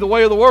not be the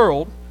way of the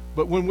world,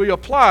 but when we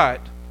apply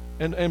it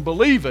and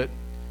believe it,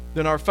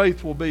 then our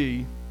faith will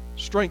be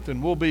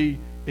strengthened, will be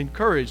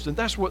encouraged. And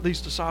that's what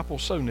these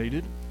disciples so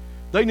needed.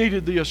 They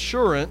needed the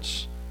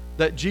assurance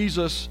that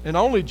Jesus and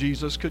only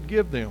Jesus could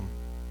give them.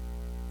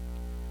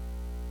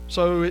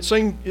 So it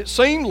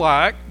seemed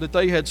like that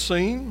they had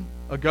seen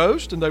a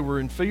ghost and they were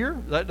in fear.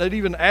 That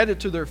even added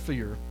to their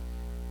fear.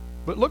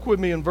 But look with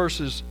me in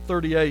verses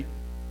 38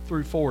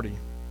 through 40.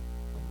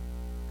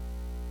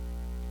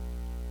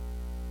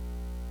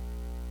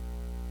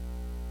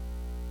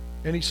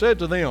 And he said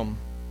to them,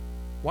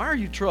 "Why are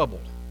you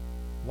troubled?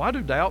 Why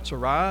do doubts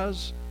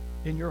arise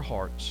in your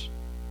hearts?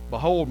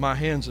 Behold my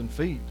hands and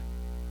feet,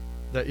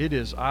 that it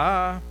is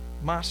I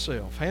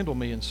myself. Handle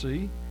me and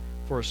see,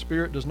 for a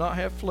spirit does not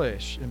have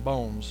flesh and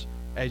bones,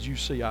 as you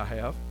see I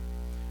have."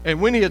 And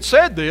when he had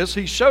said this,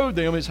 he showed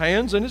them his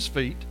hands and his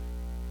feet.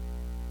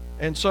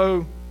 And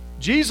so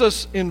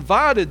Jesus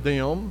invited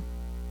them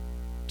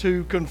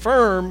to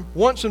confirm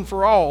once and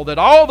for all that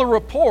all the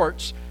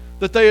reports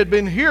that they had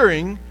been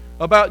hearing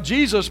about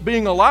Jesus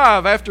being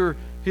alive after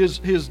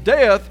his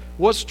death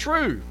was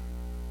true.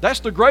 That's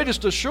the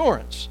greatest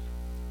assurance.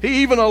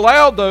 He even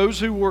allowed those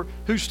who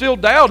still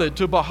doubted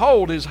to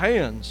behold his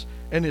hands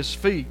and his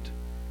feet.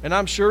 And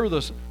I'm sure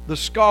the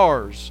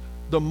scars,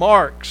 the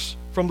marks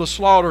from the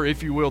slaughter,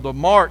 if you will, the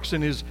marks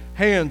in his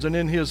hands and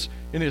in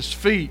his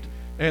feet,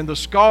 and the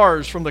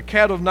scars from the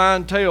cat of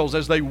nine tails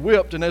as they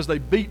whipped and as they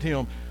beat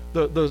him,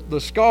 the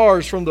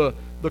scars from the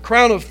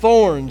crown of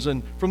thorns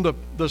and from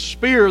the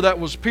spear that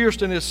was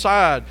pierced in his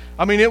side.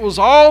 I mean, it was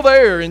all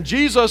there, and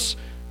Jesus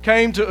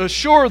came to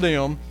assure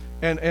them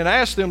and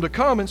asked them to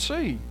come and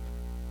see.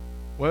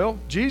 Well,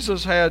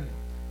 Jesus had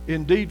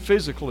indeed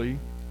physically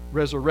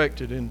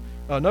resurrected. And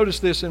notice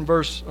this in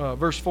verse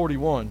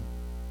 41.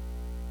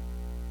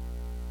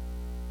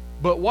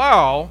 But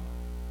while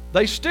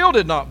they still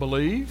did not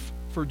believe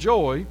for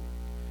joy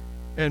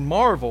and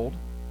marveled,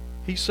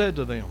 he said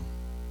to them,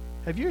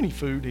 "Have you any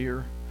food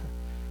here?"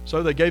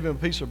 So they gave him a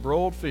piece of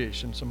broiled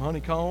fish and some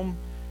honeycomb,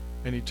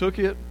 and he took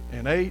it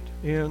and ate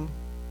in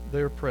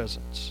their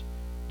presence.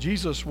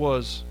 Jesus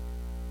was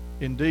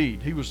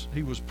indeed, he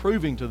was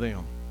proving to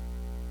them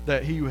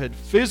that he had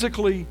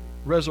physically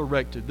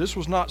resurrected. This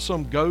was not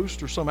some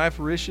ghost or some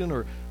apparition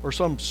or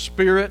some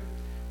spirit.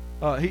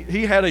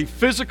 He had a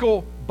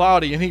physical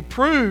body, and he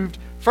proved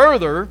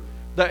further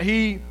that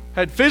he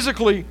had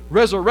physically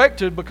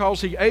resurrected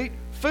because he ate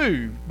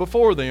food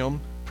before them,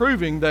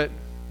 proving that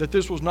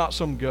this was not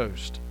some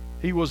ghost.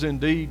 He was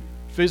indeed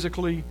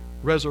physically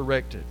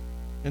resurrected.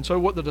 And so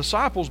what the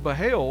disciples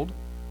beheld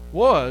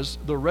was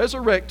the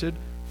resurrected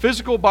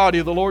physical body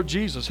of the Lord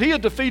Jesus. He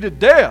had defeated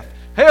death,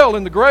 hell,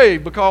 and the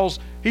grave because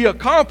he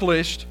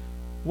accomplished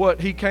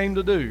what he came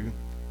to do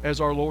as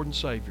our Lord and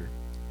Savior.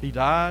 He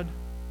died,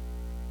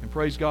 and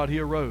praise God, he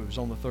arose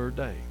on the third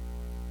day,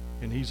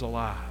 and he's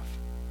alive.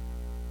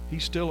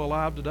 He's still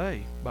alive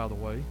today, by the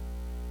way.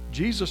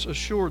 Jesus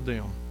assured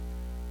them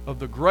of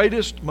the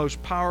greatest,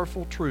 most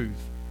powerful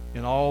truth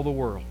in all the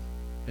world,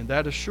 and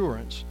that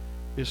assurance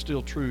is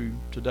still true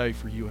today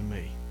for you and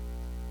me.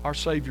 Our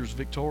Savior's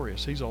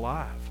victorious. He's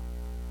alive.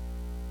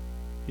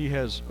 He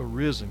has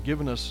arisen,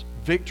 given us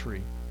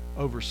victory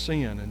over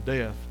sin and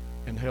death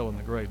and hell and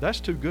the grave. That's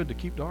too good to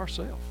keep to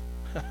ourselves.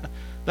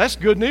 That's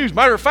good news.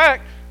 Matter of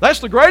fact, that's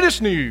the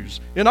greatest news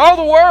in all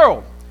the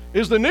world,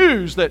 is the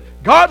news that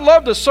God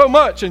loved us so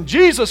much, and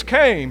Jesus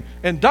came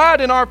and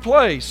died in our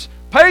place,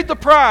 paid the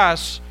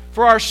price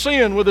for our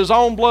sin with his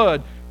own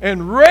blood,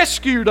 and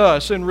rescued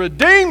us and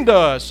redeemed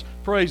us.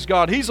 Praise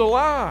God. He's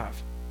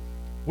alive.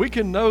 We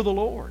can know the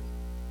Lord.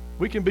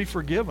 We can be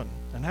forgiven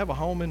and have a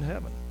home in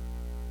heaven.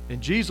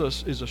 And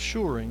Jesus is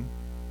assuring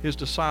his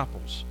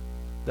disciples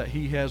that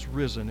he has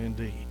risen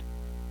indeed,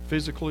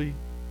 physically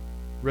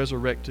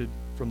resurrected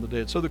from the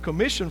dead. So the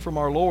commission from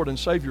our Lord and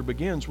Savior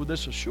begins with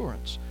this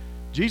assurance.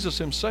 Jesus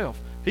himself,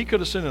 he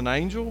could have sent an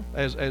angel,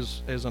 as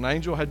an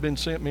angel had been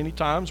sent many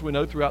times, we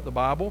know throughout the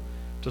Bible,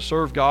 to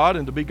serve God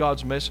and to be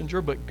God's messenger.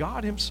 But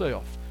God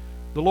himself,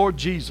 the Lord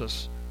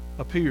Jesus,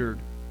 appeared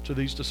to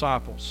these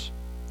disciples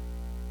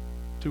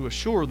to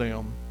assure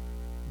them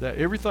that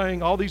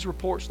everything, all these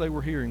reports they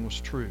were hearing was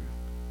true,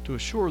 to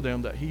assure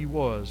them that he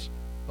was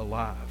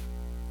alive.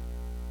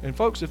 And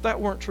folks, if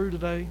that weren't true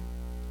today,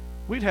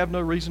 we'd have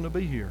no reason to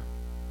be here.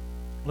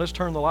 Let's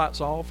turn the lights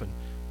off and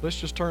let's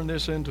just turn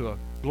this into a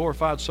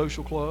glorified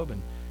social club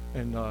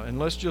and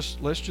let's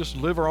just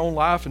live our own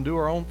life and do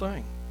our own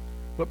thing.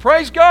 But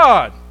praise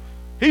God,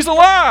 he's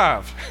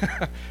alive.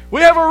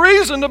 We have a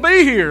reason to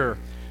be here.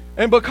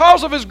 And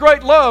because of his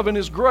great love and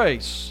his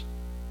grace,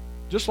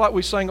 just like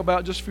we sang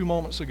about just a few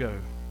moments ago,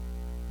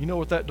 you know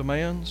what that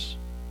demands?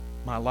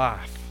 My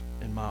life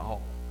and my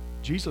all.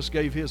 Jesus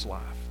gave his life.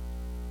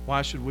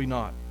 Why should we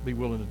not be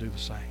willing to do the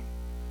same?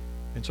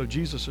 And so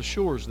Jesus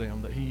assures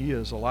them that he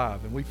is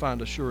alive, and we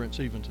find assurance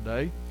even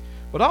today.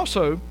 But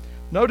also,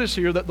 notice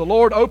here that the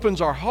Lord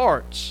opens our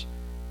hearts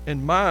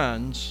and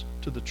minds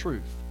to the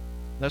truth.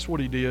 That's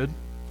what he did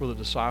for the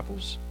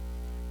disciples.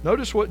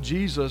 Notice what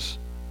Jesus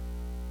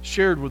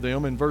shared with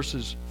them in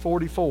verses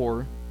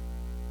 44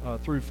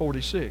 through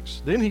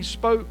 46. Then he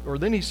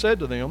said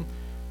to them,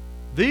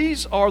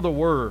 "These are the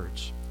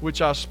words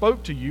which I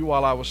spoke to you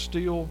while I was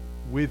still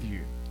with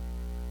you,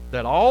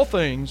 that all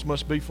things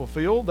must be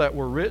fulfilled that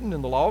were written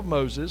in the law of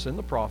Moses and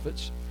the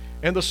prophets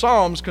and the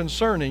Psalms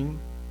concerning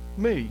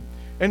me."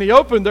 And he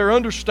opened their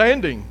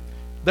understanding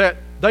that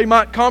they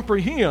might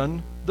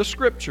comprehend the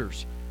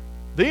Scriptures.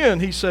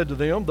 Then he said to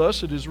them,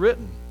 "Thus it is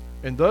written,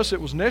 and thus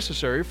it was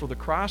necessary for the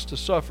Christ to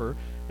suffer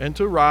and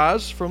to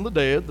rise from the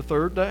dead the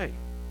third day."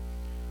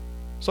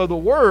 So the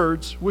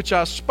words which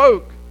I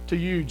spoke to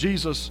you,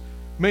 Jesus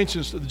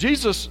mentions.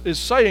 Jesus is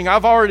saying,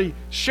 I've already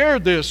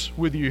shared this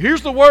with you.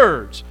 Here's the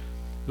words.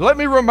 Let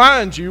me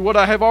remind you what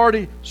I have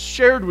already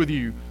shared with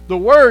you. The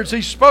words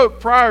he spoke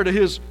prior to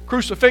his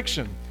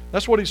crucifixion.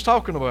 That's what he's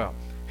talking about.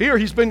 Here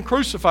he's been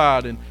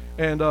crucified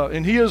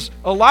and he is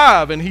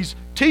alive, and he's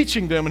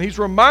teaching them and he's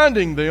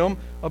reminding them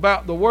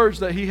about the words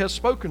that he has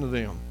spoken to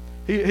them.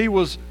 He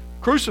was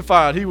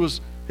crucified.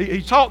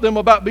 He taught them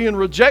about being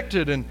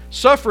rejected and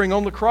suffering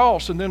on the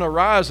cross and then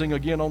arising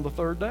again on the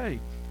third day.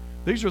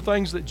 These are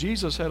things that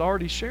Jesus had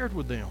already shared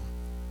with them.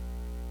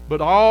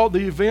 But all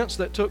the events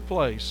that took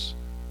place,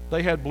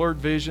 they had blurred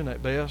vision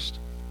at best,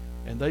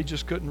 and they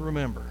just couldn't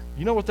remember.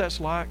 You know what that's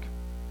like?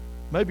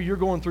 Maybe you're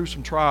going through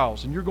some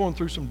trials and you're going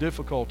through some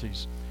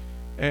difficulties,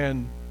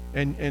 and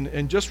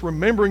just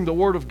remembering the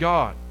Word of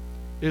God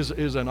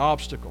is an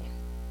obstacle.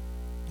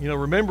 You know,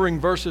 remembering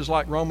verses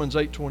like Romans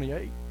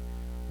 8:28.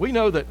 We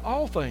know that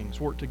all things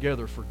work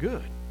together for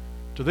good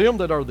to them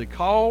that are the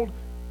called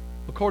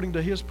according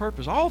to his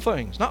purpose. All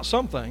things, not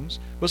some things.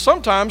 But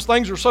sometimes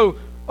things are so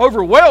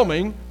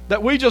overwhelming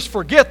that we just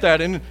forget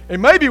that. And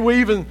maybe we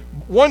even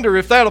wonder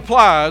if that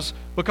applies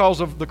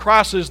because of the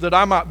crisis that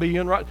I might be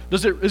in. Right?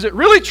 Is it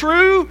really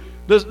true?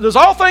 Does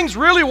all things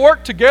really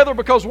work together?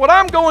 Because what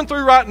I'm going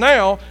through right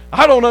now,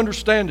 I don't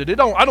understand it.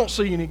 I don't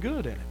see any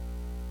good in it.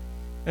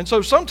 And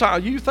so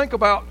sometimes you think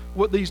about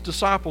what these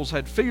disciples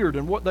had feared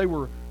and what they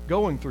were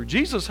going through.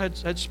 Jesus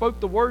had spoke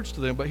the words to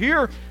them, but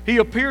here he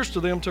appears to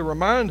them to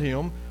remind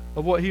him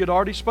of what he had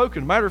already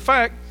spoken. Matter of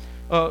fact,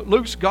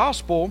 Luke's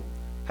gospel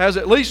has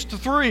at least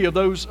 3 of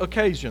those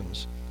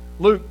occasions.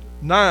 Luke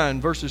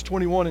 9, verses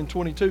 21 and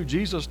 22,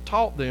 Jesus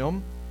taught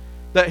them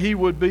that he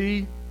would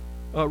be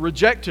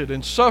rejected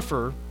and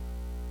suffer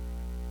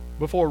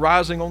before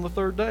rising on the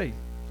third day.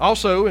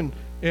 Also in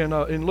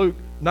Luke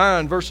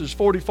 9, verses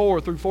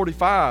 44 through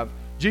 45,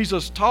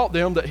 Jesus taught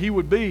them that he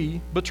would be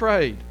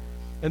betrayed.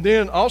 And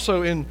then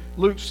also in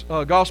Luke's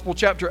Gospel,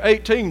 chapter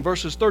 18,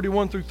 verses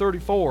 31 through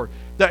 34,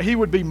 that he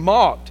would be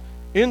mocked,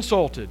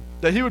 insulted,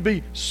 that he would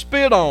be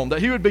spit on,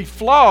 that he would be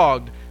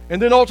flogged,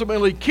 and then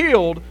ultimately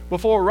killed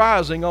before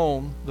rising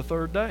on the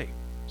third day.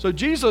 So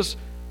Jesus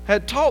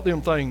had taught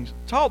them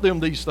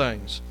these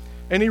things.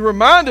 And he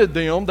reminded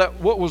them that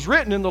what was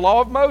written in the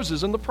law of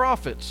Moses and the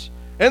prophets,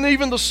 and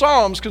even the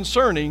Psalms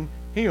concerning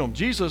him.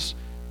 Jesus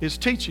is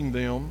teaching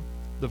them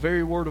the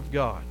very Word of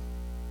God.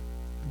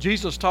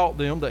 Jesus taught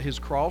them that his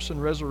cross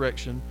and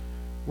resurrection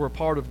were a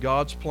part of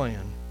God's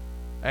plan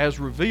as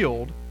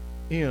revealed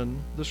in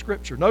the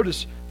Scripture.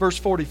 Notice verse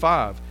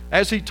 45.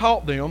 As he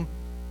taught them,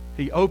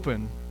 he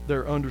opened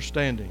their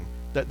understanding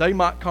that they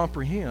might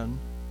comprehend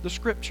the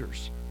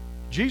Scriptures.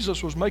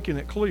 Jesus was making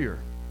it clear.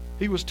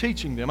 He was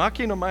teaching them. I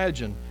can't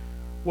imagine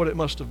what it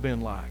must have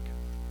been like.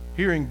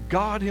 Hearing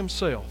God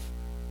himself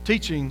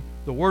teaching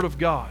the Word of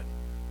God,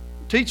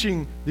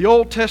 teaching the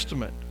Old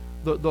Testament,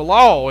 the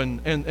law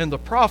and the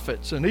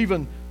prophets and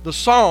even the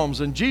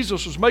Psalms. And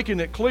Jesus was making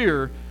it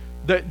clear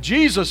that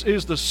Jesus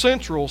is the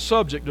central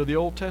subject of the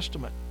Old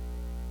Testament.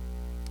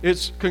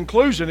 Its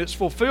conclusion, its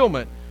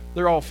fulfillment,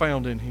 they're all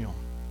found in him.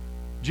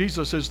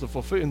 Jesus is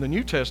in the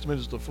New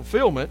Testament is the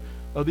fulfillment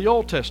of the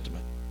Old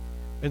Testament.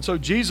 And so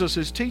Jesus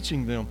is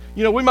teaching them.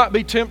 You know, we might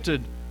be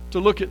tempted to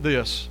look at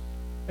this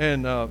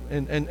and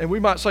we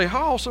might say,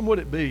 how awesome would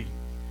it be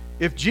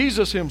if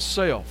Jesus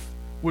himself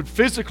would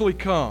physically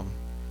come,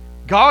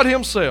 God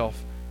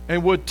himself,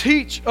 and would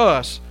teach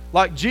us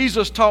like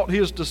Jesus taught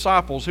his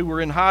disciples who were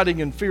in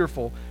hiding and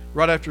fearful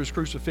right after his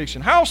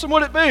crucifixion. How awesome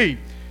would it be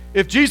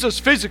if Jesus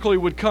physically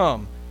would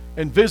come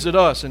and visit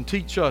us and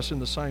teach us in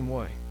the same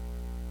way?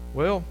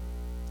 Well,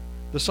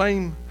 the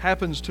same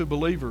happens to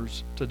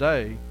believers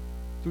today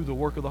through the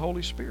work of the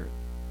Holy Spirit.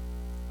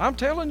 I'm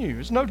telling you,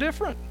 it's no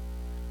different.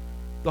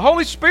 The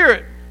Holy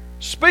Spirit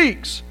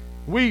speaks.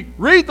 We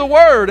read the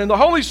Word, and the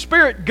Holy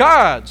Spirit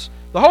guides.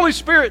 The Holy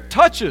Spirit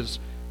touches.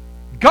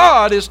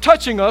 God is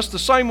touching us the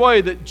same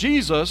way that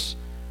Jesus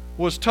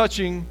was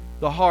touching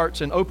the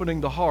hearts and opening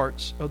the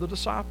hearts of the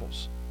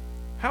disciples.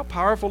 How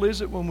powerful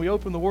is it when we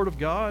open the Word of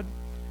God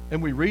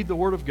and we read the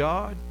Word of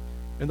God,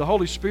 and the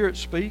Holy Spirit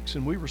speaks,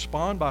 and we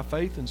respond by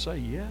faith and say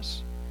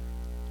yes,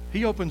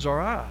 He opens our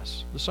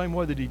eyes the same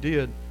way that He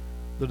did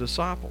the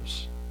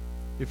disciples.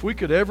 If we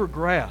could ever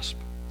grasp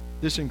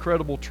this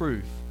incredible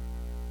truth,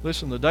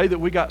 listen, the day that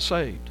we got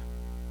saved,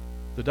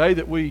 the day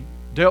that we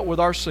dealt with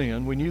our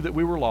sin, we knew that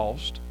we were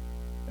lost,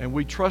 and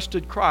we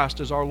trusted Christ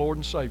as our Lord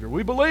and Savior.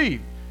 We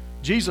believed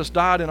Jesus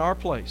died in our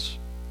place,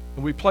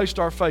 and we placed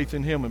our faith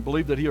in Him and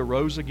believed that He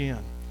arose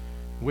again.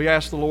 We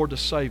asked the Lord to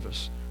save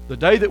us. The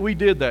day that we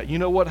did that, you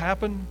know what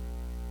happened?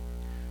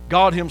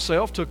 God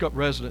Himself took up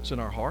residence in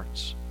our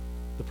hearts,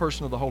 the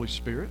person of the Holy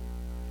Spirit.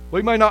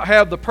 We may not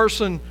have the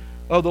person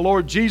of the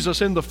Lord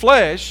Jesus in the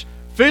flesh,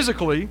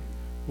 physically.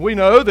 We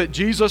know that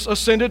Jesus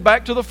ascended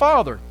back to the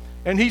Father,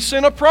 and He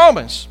sent a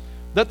promise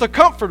that the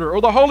Comforter or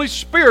the Holy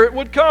Spirit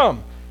would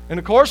come. And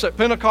of course, at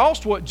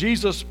Pentecost, what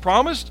Jesus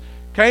promised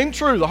came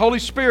true. The Holy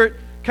Spirit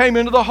came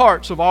into the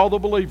hearts of all the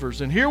believers.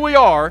 And here we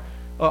are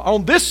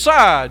on this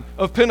side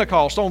of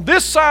Pentecost, on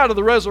this side of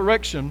the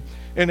resurrection,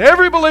 and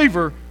every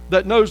believer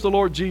that knows the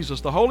Lord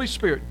Jesus, the Holy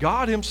Spirit,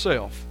 God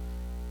Himself,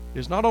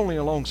 is not only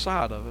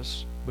alongside of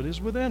us, but is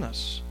within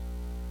us.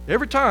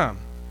 Every time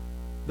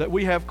that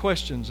we have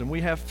questions and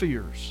we have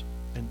fears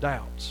and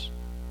doubts,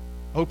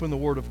 open the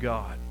Word of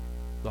God.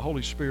 The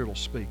Holy Spirit will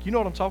speak. You know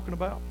what I'm talking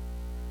about?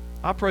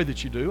 I pray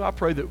that you do. I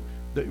pray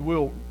that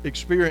we'll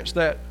experience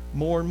that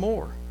more and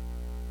more.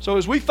 So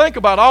as we think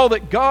about all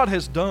that God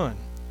has done,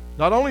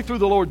 not only through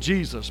the Lord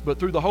Jesus, but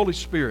through the Holy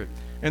Spirit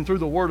and through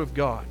the Word of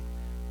God,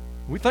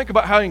 we think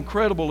about how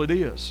incredible it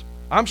is.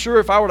 I'm sure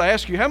if I were to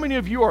ask you, how many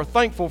of you are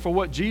thankful for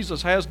what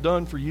Jesus has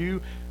done for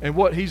you and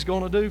what He's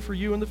going to do for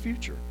you in the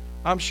future?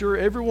 I'm sure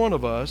every one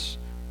of us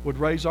would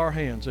raise our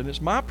hands. And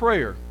it's my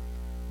prayer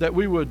that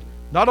we would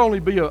not only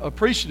be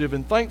appreciative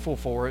and thankful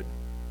for it,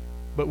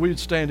 but we'd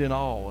stand in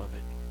awe of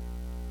it.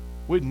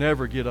 We'd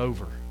never get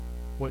over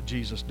what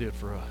Jesus did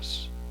for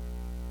us.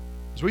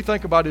 As we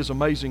think about His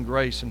amazing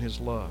grace and His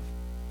love,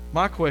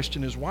 my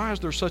question is, why is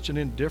there such an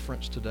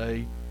indifference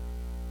today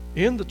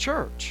in the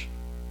church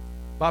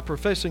by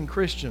professing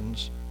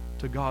Christians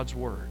to God's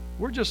Word?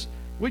 We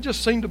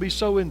just seem to be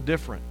so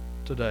indifferent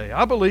today.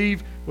 I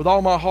believe with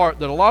all my heart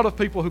that a lot of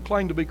people who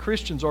claim to be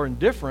Christians are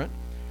indifferent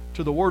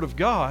to the Word of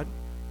God,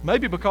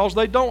 maybe because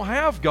they don't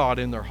have God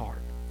in their heart.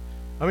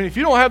 I mean, if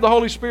you don't have the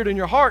Holy Spirit in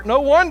your heart,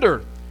 no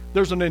wonder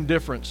there's an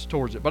indifference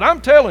towards it. But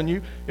I'm telling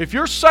you, if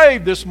you're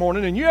saved this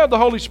morning and you have the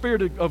Holy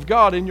Spirit of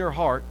God in your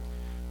heart,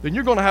 then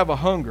you're going to have a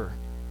hunger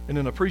and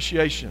an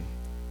appreciation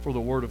for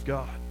the Word of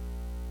God.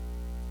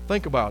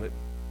 Think about it.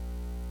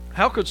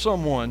 How could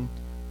someone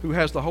who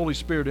has the Holy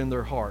Spirit in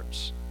their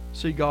hearts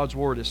see God's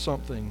Word as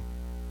something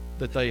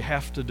that they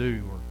have to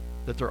do or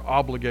that they're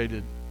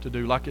obligated to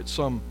do, like it's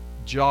some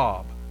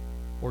job,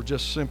 or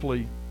just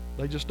simply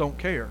they just don't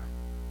care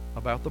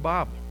about the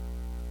Bible?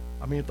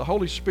 I mean, if the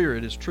Holy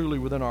Spirit is truly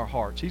within our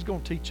hearts, He's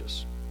going to teach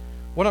us.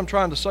 What I'm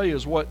trying to say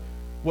is what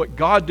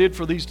God did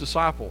for these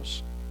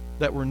disciples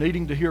that were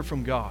needing to hear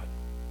from God,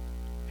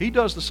 He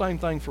does the same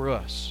thing for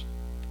us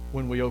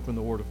when we open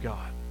the Word of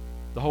God.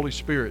 The Holy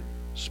Spirit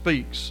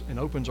speaks and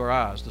opens our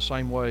eyes the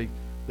same way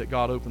that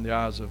God opened the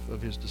eyes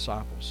of His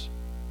disciples.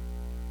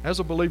 As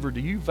a believer, do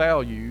you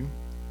value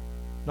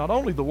not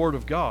only the Word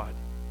of God,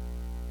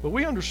 but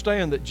we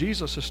understand that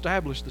Jesus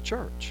established the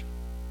church.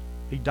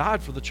 He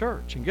died for the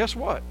church. And guess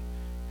what?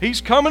 He's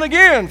coming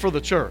again for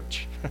the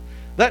church.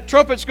 That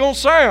trumpet's going to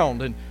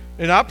sound.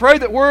 And I pray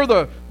that we're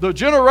the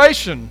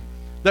generation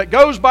that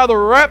goes by the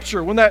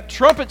rapture. When that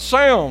trumpet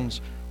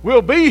sounds,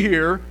 we'll be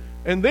here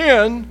and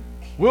then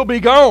we'll be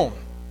gone.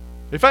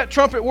 If that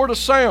trumpet were to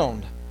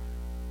sound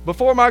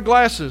before my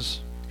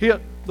glasses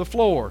hit the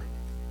floor,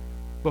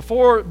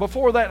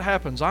 before that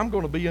happens, I'm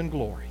going to be in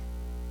glory.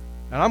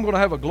 And I'm going to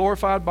have a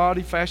glorified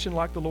body fashioned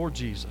like the Lord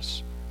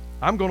Jesus.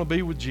 I'm going to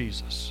be with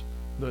Jesus.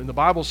 The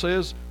Bible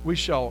says we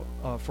shall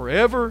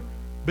forever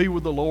be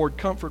with the Lord.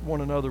 Comfort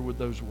one another with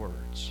those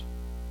words.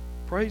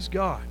 Praise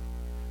God.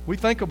 We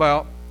think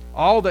about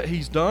all that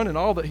He's done and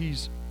all that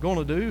He's going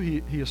to do.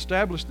 He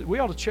established that we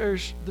ought to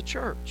cherish the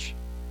church.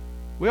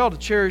 We ought to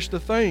cherish the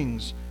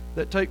things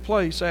that take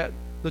place at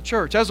the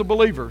church. As a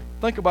believer,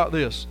 think about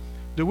this.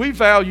 Do we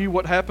value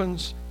what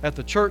happens at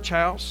the church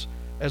house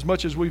as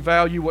much as we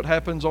value what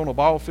happens on a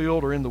ball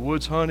field or in the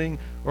woods hunting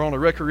or on a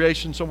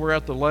recreation somewhere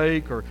at the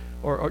lake? Or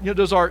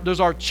does our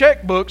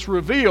checkbooks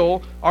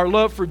reveal our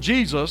love for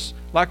Jesus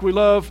like we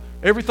love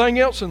everything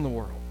else in the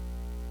world?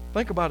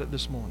 Think about it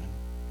this morning.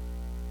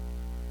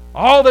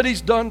 All that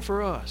He's done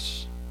for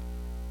us,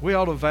 we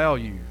ought to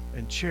value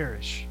and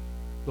cherish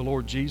the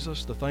Lord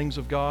Jesus, the things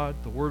of God,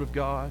 the Word of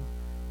God,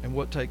 and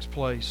what takes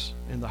place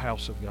in the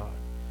house of God.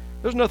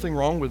 There's nothing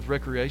wrong with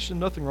recreation,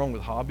 nothing wrong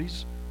with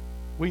hobbies.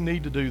 We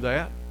need to do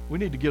that. We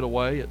need to get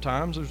away at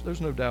times.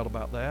 There's no doubt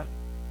about that.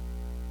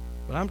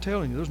 But I'm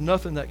telling you, there's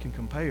nothing that can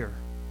compare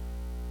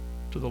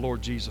to the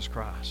Lord Jesus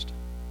Christ.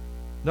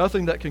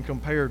 Nothing that can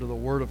compare to the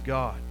Word of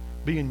God,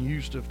 being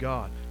used of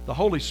God, the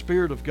Holy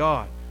Spirit of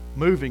God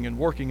moving and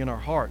working in our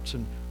hearts,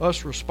 and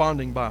us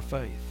responding by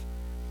faith.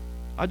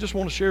 I just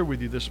want to share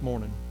with you this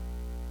morning.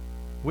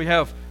 We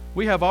have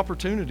we have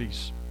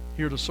opportunities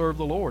here to serve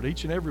the Lord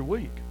each and every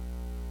week.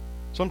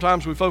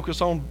 Sometimes we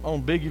focus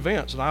on big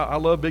events, and I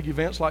love big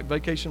events like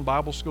Vacation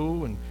Bible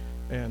School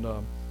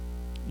and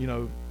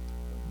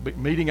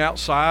meeting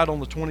outside on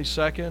the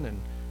 22nd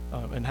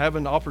and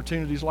having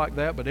opportunities like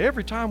that. But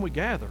every time we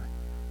gather,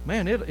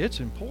 man, it's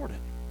important.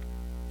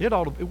 We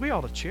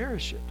ought to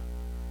cherish it.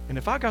 And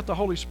if I got the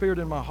Holy Spirit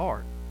in my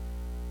heart,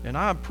 and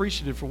I'm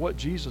appreciative for what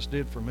Jesus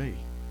did for me,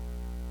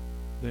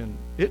 then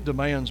it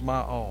demands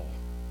my all,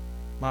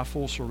 my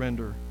full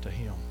surrender to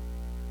Him.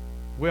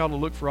 We ought to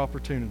look for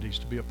opportunities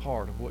to be a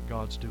part of what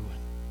God's doing.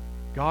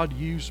 God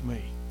used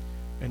me.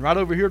 And right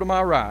over here to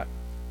my right,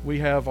 we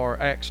have our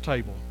ACTS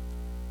table.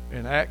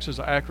 And ACTS is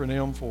an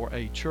acronym for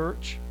a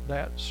church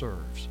that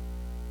serves.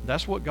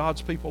 That's what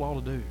God's people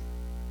ought to do.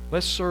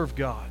 Let's serve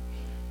God.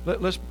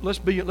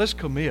 Let's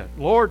commit.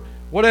 Lord,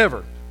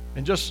 whatever.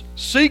 And just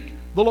seek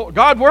the Lord.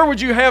 God, where would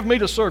you have me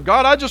to serve?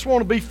 God, I just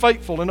want to be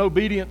faithful and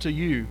obedient to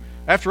you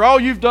after all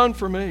you've done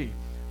for me.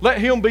 Let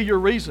Him be your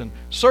reason.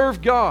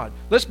 Serve God.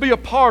 Let's be a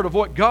part of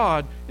what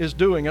God is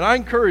doing. And I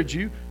encourage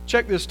you,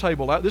 check this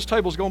table out. This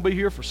table is going to be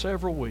here for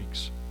several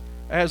weeks.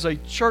 As a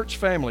church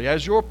family,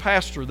 as your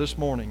pastor this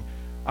morning,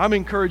 I'm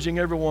encouraging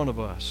every one of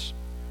us.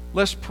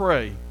 Let's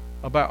pray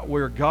about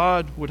where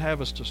God would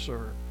have us to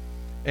serve.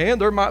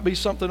 And there might be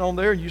something on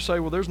there, and you say,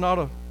 well, there's not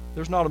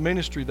a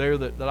ministry there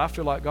that I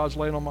feel like God's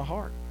laying on my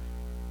heart.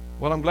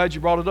 Well, I'm glad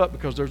you brought it up,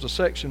 because there's a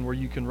section where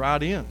you can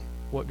write in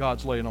what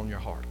God's laying on your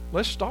heart.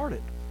 Let's start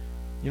it.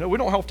 We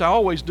don't have to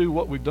always do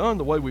what we've done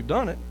the way we've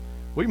done it.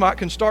 We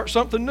can start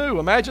something new.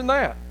 Imagine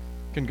that.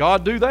 Can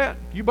God do that?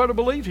 You better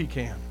believe He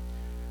can.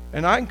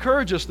 And I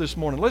encourage us this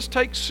morning, let's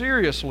take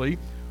seriously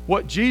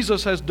what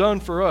Jesus has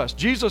done for us.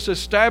 Jesus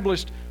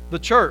established the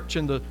church,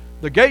 and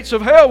the gates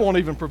of hell won't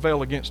even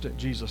prevail against it,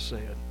 Jesus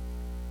said.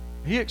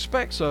 He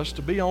expects us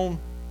to be on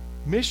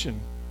mission.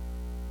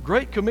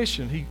 Great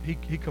Commission.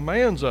 He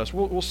commands us.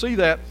 We'll see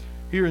that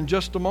here in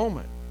just a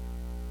moment.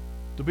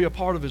 To be a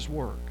part of His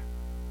work,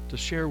 to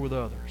share with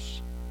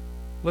others.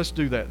 Let's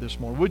do that this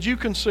morning. Would you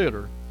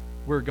consider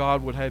where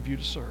God would have you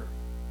to serve?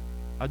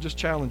 I just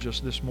challenge us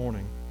this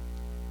morning.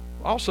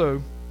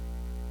 Also,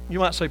 you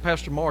might say,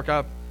 Pastor Mark,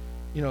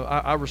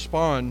 I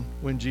respond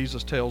when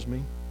Jesus tells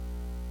me.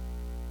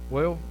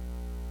 Well,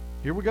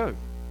 here we go.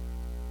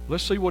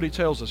 Let's see what He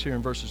tells us here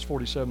in verses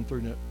 47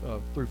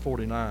 through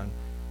 49.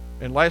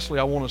 And lastly,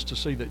 I want us to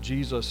see that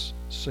Jesus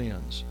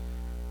sends.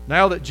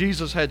 Now that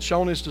Jesus had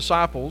shown His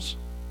disciples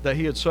that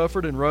He had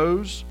suffered and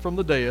rose from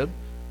the dead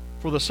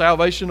for the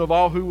salvation of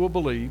all who will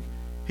believe,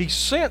 He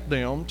sent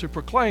them to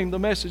proclaim the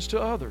message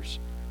to others.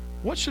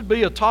 What should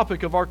be a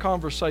topic of our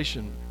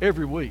conversation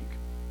every week?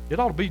 It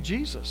ought to be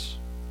Jesus.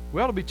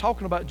 We ought to be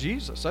talking about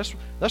Jesus.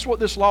 That's what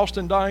this lost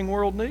and dying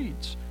world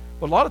needs.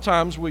 But a lot of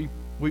times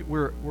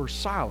we're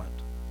silent,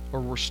 or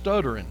we're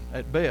stuttering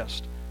at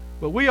best.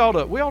 But we ought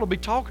to be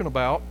talking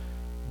about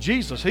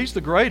Jesus. He's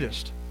the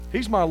greatest.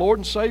 He's my Lord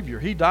and Savior.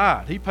 He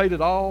died. He paid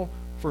it all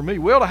for me.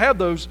 We ought to have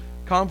those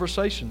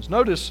conversations.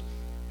 Notice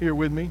here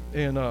with me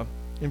in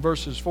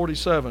verses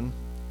 47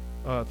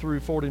 through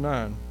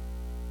 49.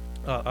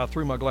 I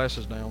threw my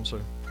glasses down,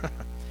 so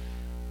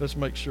let's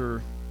make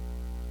sure.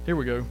 Here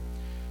we go.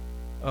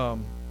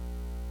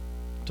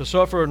 To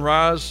suffer and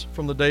rise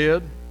from the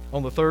dead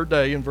on the third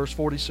day in verse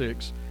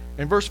 46.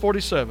 And verse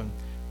 47.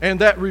 And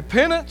that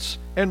repentance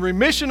and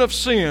remission of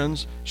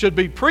sins should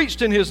be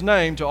preached in His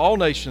name to all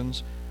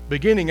nations,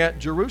 beginning at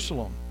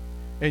Jerusalem.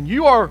 And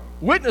you are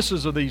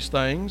witnesses of these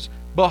things.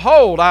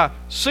 Behold, I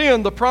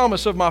send the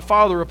promise of my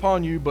Father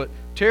upon you, but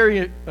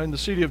tarry in the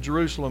city of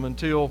Jerusalem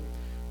until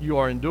you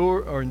are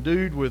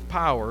endued with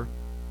power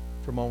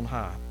from on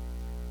high.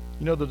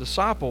 The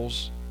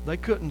disciples, they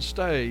couldn't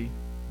stay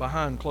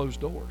behind closed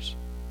doors.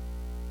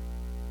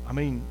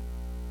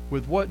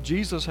 With what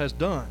Jesus has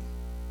done,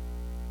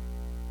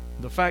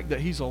 the fact that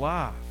He's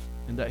alive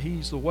and that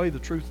He's the way, the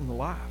truth, and the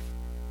life,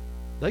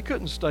 they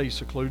couldn't stay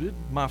secluded,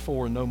 my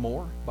for and no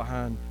more,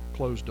 behind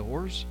closed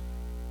doors.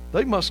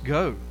 They must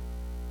go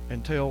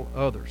and tell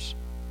others.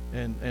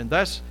 And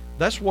that's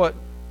what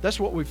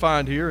we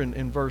find here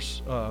in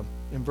verse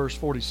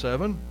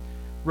 47.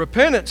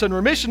 Repentance and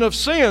remission of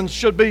sins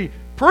should be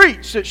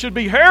preached. It should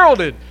be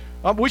heralded.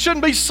 We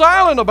shouldn't be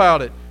silent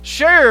about it.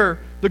 Share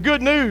the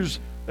good news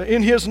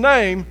in His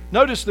name.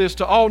 Notice this,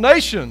 to all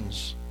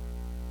nations.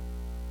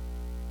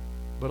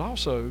 But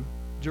also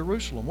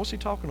Jerusalem. What's He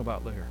talking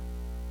about there?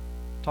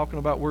 Talking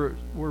about where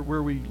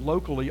we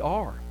locally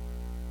are.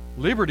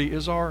 Liberty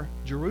is our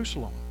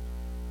Jerusalem.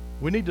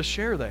 We need to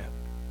share that.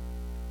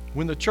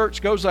 When the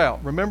church goes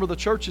out, remember, the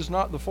church is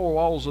not the four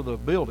walls of the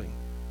building.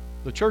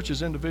 The church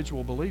is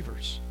individual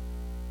believers.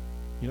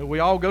 We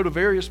all go to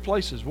various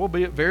places. We'll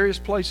be at various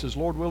places,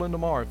 Lord willing,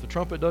 tomorrow. If the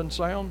trumpet doesn't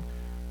sound,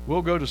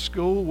 we'll go to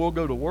school, we'll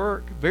go to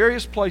work,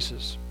 various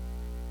places.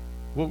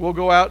 We'll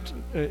go out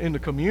in the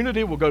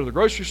community, we'll go to the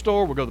grocery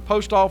store, we'll go to the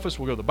post office,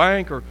 we'll go to the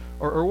bank, or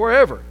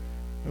wherever.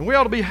 And we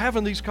ought to be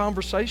having these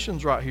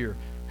conversations right here,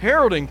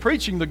 heralding,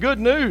 preaching the good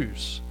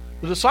news.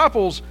 The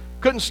disciples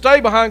couldn't stay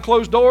behind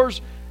closed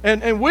doors,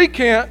 and we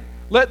can't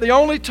let the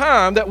only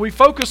time that we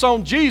focus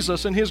on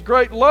Jesus and His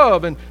great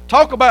love and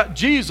talk about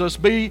Jesus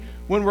be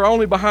when we're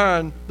only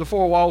behind the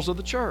four walls of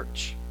the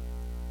church.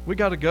 We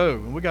got to go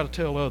and we got to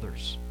tell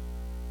others.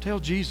 Tell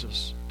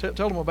Jesus.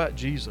 Tell them about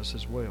Jesus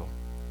as well.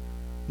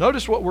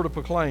 Notice what we're to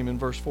proclaim in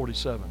verse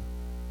 47.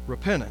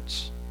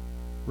 Repentance,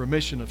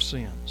 remission of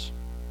sins.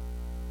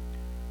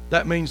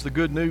 That means the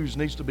good news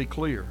needs to be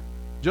clear.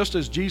 Just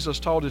as Jesus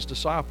taught His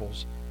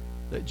disciples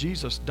that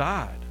Jesus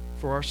died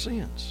for our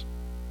sins.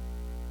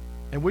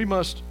 And we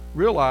must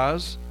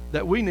realize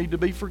that we need to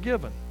be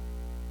forgiven.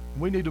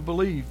 We need to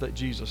believe that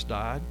Jesus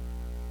died.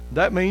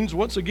 That means,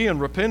 once again,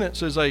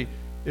 repentance is a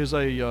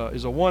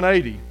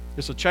 180.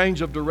 It's a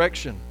change of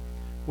direction.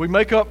 We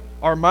make up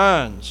our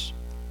minds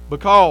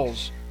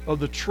because of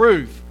the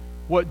truth,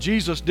 what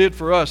Jesus did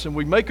for us, and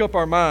we make up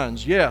our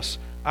minds, yes,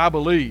 I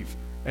believe.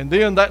 And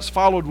then that's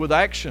followed with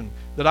action,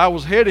 that I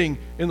was heading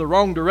in the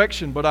wrong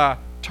direction, but I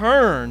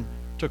turn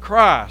to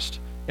Christ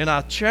and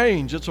I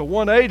change. It's a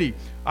 180.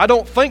 I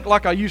don't think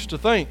like I used to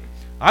think.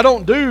 I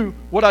don't do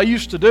what I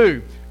used to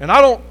do. And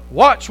I don't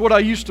watch what I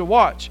used to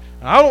watch.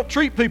 And I don't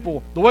treat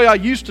people the way I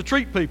used to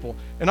treat people.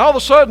 And all of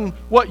a sudden,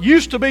 what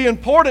used to be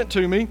important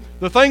to me,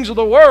 the things of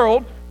the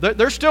world,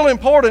 they're still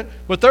important,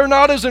 but they're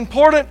not as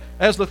important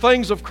as the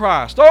things of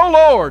Christ. Oh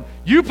Lord,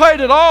 You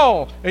paid it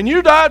all, and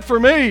You died for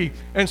me.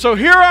 And so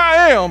here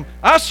I am.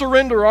 I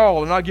surrender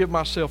all, and I give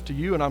myself to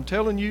You. And I'm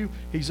telling you,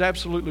 He's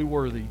absolutely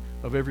worthy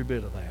of every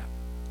bit of that.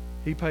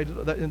 He paid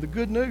it. And the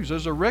good news,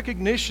 there's a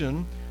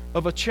recognition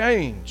of a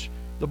change.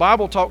 The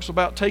Bible talks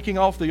about taking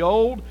off the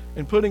old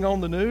and putting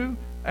on the new.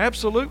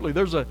 Absolutely,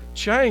 there's a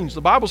change.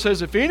 The Bible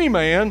says if any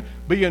man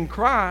be in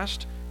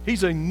Christ,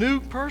 he's a new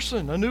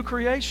person, a new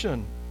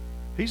creation.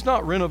 He's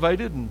not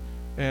renovated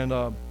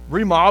and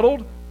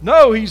remodeled.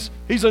 No, he's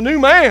a new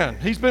man.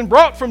 He's been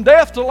brought from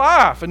death to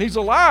life, and he's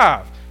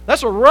alive.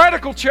 That's a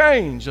radical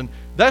change, and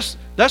that's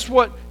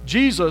what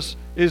Jesus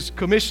is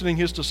commissioning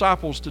His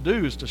disciples to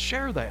do, is to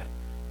share that.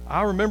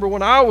 I remember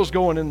when I was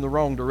going in the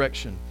wrong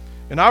direction,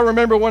 and I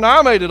remember when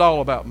I made it all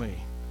about me.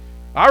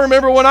 I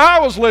remember when I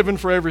was living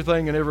for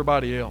everything and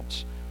everybody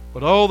else.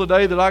 But oh, the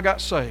day that I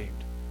got saved,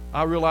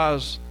 I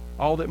realized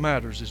all that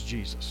matters is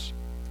Jesus.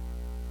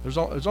 There's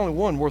only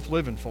one worth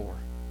living for,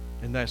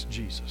 and that's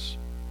Jesus.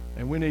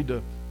 And we need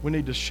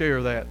to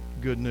share that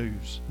good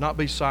news, not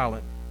be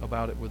silent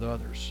about it with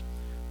others.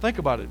 Think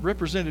about it.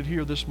 Represented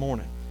here this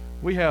morning,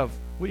 we have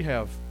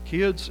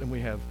kids, and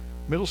we have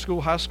middle school,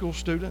 high school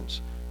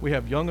students. We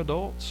have young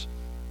adults,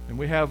 and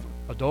we have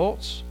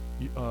adults,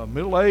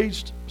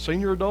 middle-aged,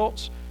 senior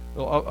adults,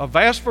 a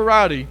vast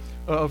variety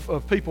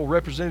of people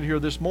represented here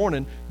this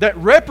morning that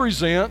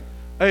represent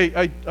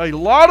a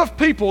lot of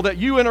people that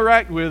you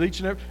interact with each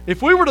and every.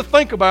 If we were to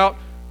think about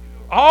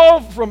all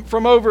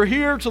from over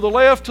here to the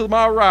left to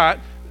my right,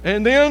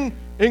 and then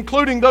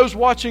including those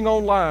watching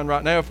online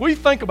right now, if we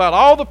think about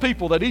all the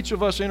people that each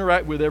of us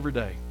interact with every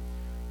day,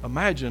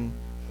 imagine,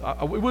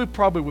 we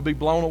probably would be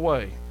blown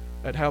away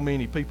at how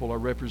many people are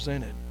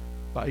represented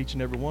by each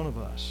and every one of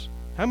us.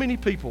 How many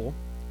people,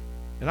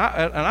 and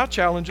I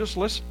challenge us,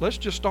 let's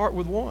just start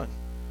with one.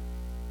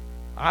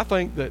 I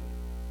think that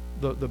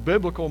the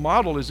biblical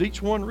model is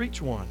each one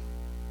reach one.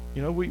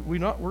 You know,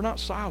 we're not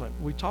silent.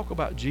 We talk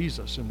about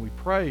Jesus, and we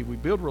pray. We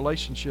build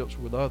relationships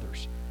with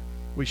others.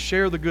 We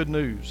share the good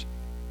news.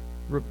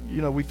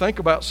 You know, we think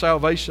about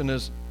salvation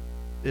as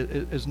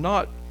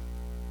not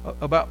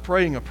about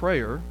praying a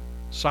prayer,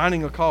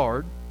 signing a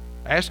card,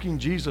 asking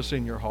Jesus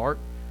in your heart,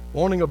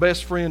 wanting a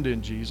best friend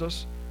in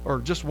Jesus, or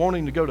just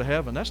wanting to go to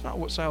heaven. That's not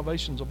what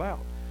salvation's about.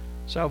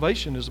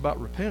 Salvation is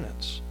about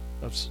repentance,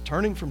 of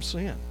turning from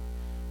sin.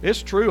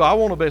 It's true, I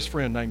want a best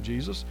friend named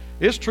Jesus.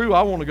 It's true,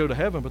 I want to go to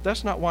heaven, but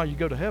that's not why you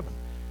go to heaven.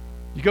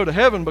 You go to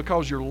heaven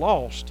because you're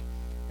lost,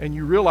 and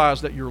you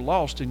realize that you're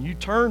lost, and you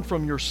turn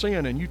from your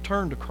sin, and you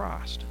turn to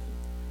Christ.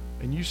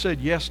 And you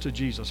said yes to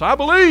Jesus. I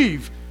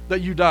believe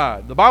that you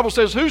died. The Bible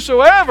says,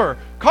 whosoever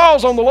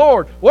calls on the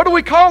Lord. What are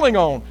we calling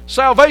on?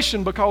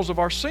 Salvation because of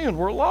our sin.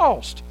 We're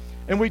lost.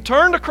 And we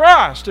turn to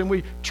Christ, and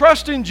we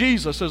trust in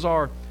Jesus as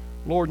our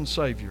Lord and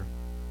Savior.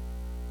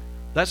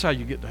 That's how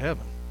you get to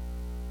heaven.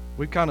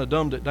 We've kind of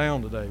dumbed it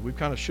down today. We've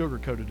kind of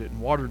sugar-coated it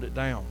and watered it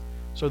down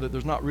so that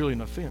there's not really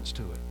an offense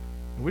to it.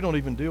 And we don't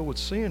even deal with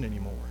sin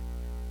anymore.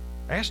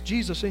 Ask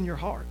Jesus in your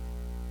heart.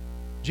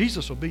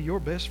 Jesus will be your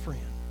best friend.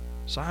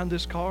 Sign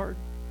this card.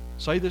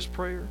 Say this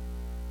prayer.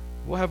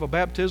 We'll have a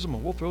baptism,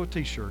 and we'll throw a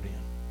t-shirt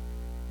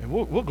in. And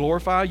we'll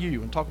glorify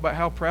you and talk about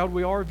how proud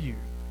we are of you.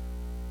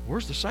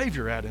 Where's the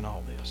Savior at in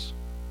all this?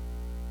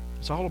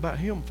 It's all about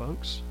Him,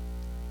 folks.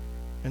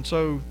 And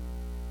so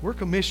we're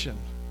commissioned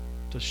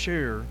to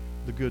share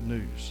the good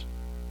news.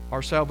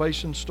 Our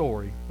salvation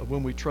story of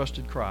when we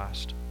trusted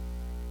Christ.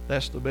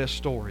 That's the best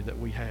story that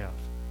we have.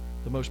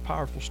 The most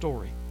powerful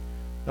story.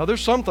 Now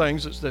there's some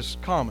things that's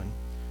common.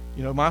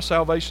 You know, my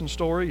salvation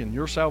story and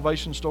your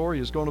salvation story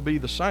is going to be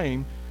the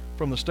same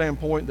from the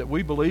standpoint that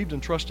we believed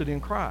and trusted in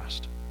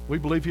Christ. We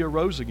believe He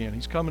arose again.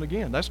 He's coming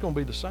again. That's going to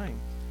be the same.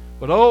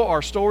 But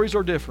our stories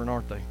are different,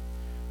 aren't they?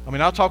 I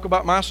mean, I'll talk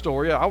about my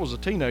story. I was a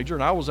teenager,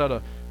 and I was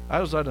at I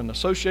was at an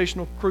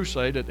associational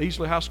crusade at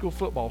Easley High School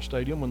football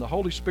stadium when the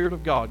Holy Spirit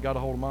of God got a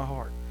hold of my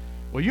heart.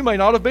 Well, you may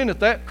not have been at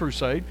that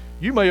crusade.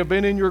 You may have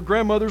been in your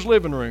grandmother's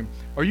living room,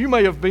 or you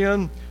may have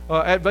been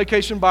at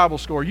Vacation Bible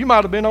School, or you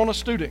might have been on a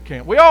student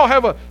camp. We all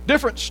have a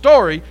different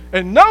story,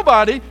 and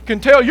nobody can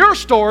tell your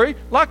story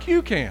like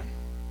you can.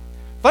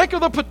 Think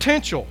of the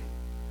potential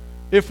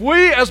if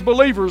we as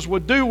believers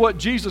would do what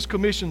Jesus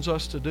commissions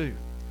us to do.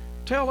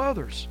 Tell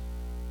others.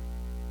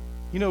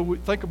 You know,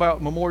 think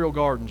about Memorial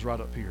Gardens right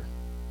up here.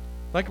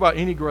 Think about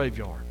any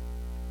graveyard.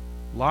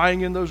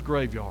 Lying in those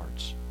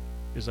graveyards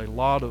is a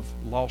lot of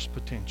lost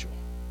potential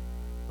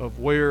of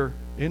where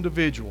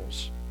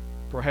individuals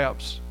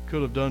perhaps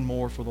could have done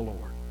more for the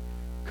Lord,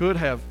 could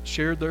have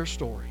shared their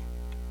story.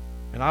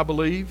 And I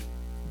believe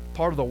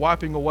part of the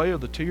wiping away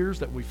of the tears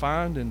that we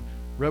find in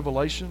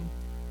Revelation,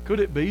 could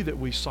it be that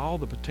we saw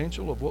the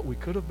potential of what we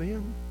could have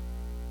been,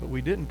 but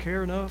we didn't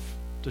care enough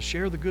to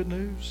share the good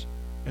news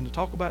and to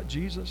talk about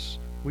Jesus?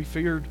 We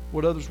feared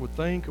what others would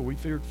think, or we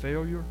feared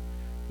failure.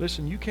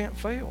 Listen, you can't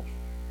fail.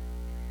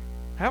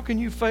 How can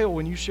you fail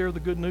when you share the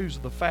good news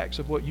of the facts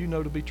of what you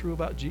know to be true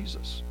about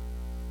Jesus?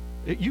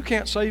 You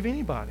can't save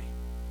anybody.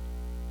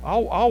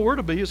 All we're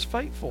to be is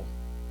faithful.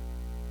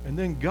 And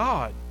then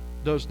God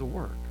does the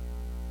work.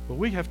 But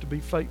we have to be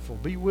faithful,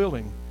 be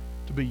willing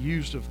to be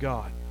used of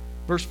God.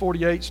 Verse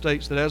 48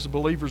 states that as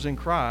believers in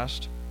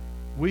Christ,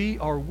 we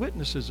are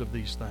witnesses of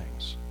these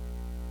things.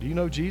 Do you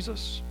know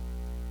Jesus?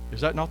 Is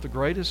that not the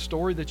greatest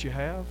story that you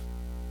have?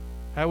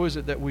 How is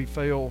it that we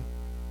fail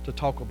to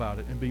talk about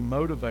it and be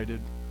motivated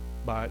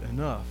by it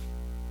enough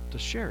to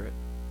share it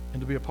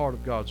and to be a part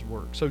of God's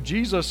work? So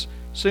Jesus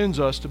sends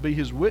us to be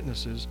His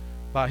witnesses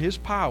by His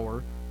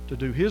power to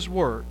do His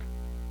work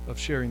of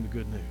sharing the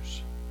good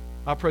news.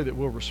 I pray that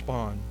we'll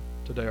respond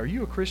today. Are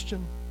you a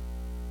Christian?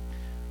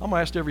 I'm going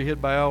to ask every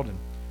head bowed and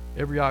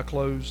every eye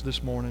closed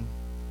this morning.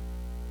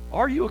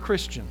 Are you a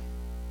Christian?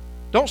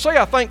 Don't say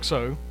I think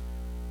so,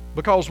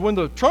 because when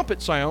the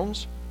trumpet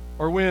sounds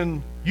or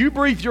when you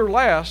breathe your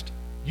last,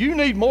 you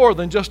need more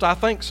than just I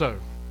think so.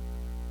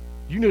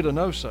 You need to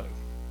know so.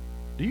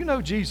 Do you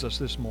know Jesus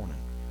this morning?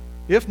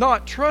 If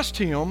not, trust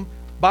Him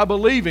by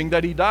believing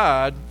that He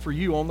died for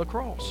you on the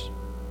cross.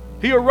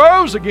 He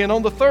arose again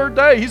on the third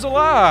day. He's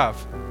alive.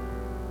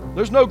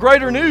 There's no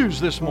greater news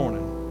this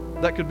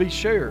morning that could be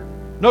shared.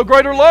 No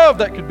greater love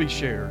that could be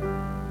shared.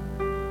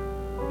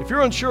 If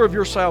you're unsure of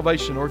your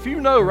salvation, or if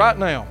you know right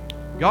now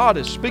God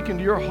is speaking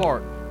to your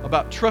heart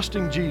about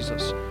trusting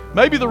Jesus,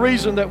 maybe the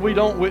reason that we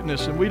don't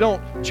witness and we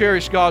don't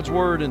cherish God's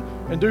Word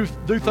and do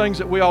things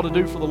that we ought to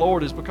do for the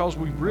Lord is because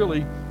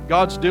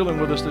God's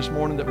dealing with us this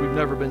morning that we've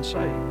never been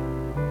saved.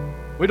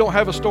 We don't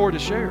have a story to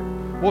share.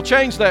 We'll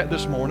change that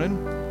this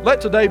morning.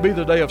 Let today be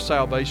the day of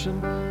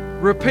salvation.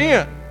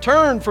 Repent.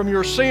 Turn from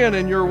your sin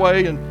and your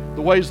way and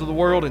the ways of the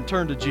world and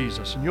turn to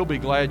Jesus, and you'll be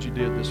glad you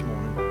did this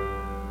morning.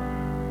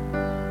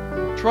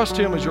 Trust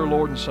Him as your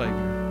Lord and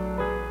Savior.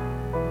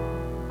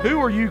 Who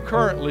are you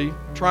currently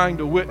trying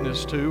to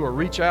witness to or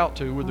reach out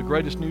to with the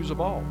greatest news of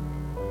all?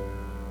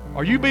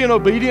 Are you being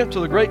obedient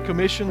to the Great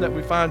Commission that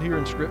we find here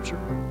in Scripture?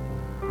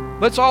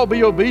 Let's all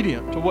be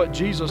obedient to what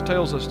Jesus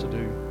tells us to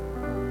do.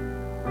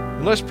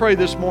 And let's pray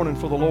this morning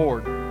for the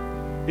Lord,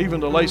 even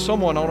to lay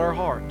someone on our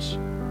hearts.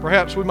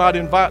 Perhaps we might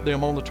invite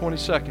them on the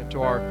 22nd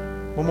to our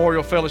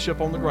Memorial Fellowship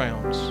on the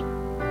grounds.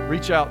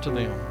 Reach out to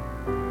them.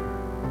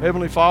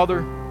 Heavenly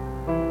Father,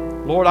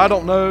 Lord, I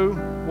don't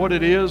know what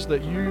it is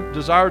that you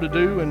desire to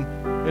do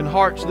in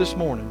hearts this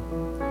morning.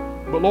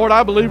 But Lord,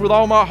 I believe with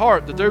all my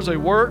heart that there's a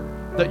work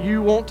that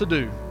you want to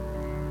do.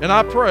 And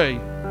I pray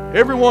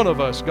every one of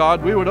us,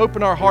 God, we would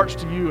open our hearts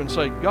to you and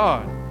say,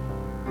 God,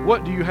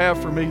 what do you have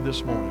for me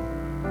this morning?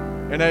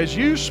 And as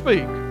you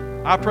speak,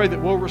 I pray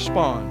that we'll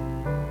respond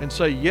and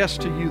say yes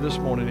to you this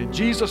morning. In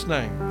Jesus'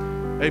 name,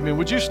 amen.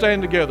 Would you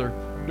stand together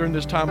during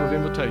this time of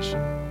invitation?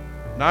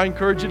 And I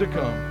encourage you to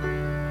come.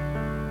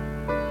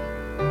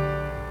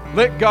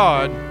 Let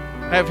God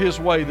have His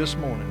way this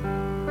morning.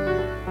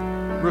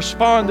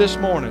 Respond this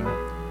morning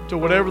to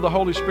whatever the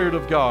Holy Spirit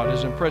of God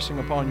is impressing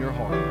upon your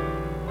heart.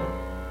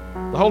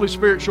 The Holy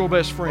Spirit's your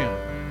best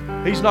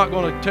friend. He's not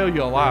going to tell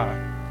you a lie.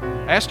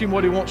 Ask Him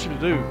what He wants you to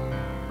do.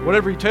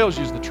 Whatever He tells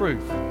you is the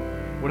truth.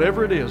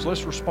 Whatever it is,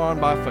 let's respond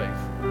by faith.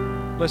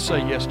 Let's say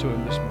yes to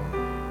Him this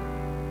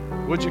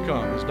morning. Would you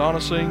come? As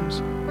Donna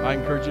sings, I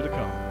encourage you to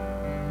come.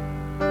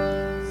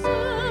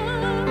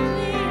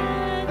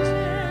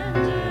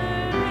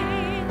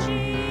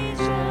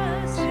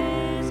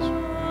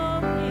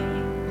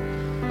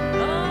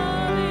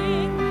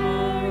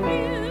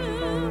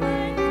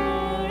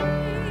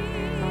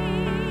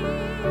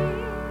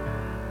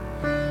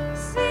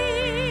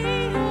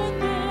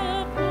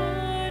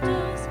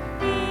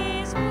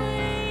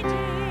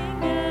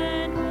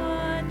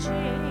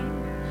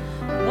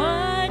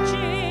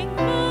 Watching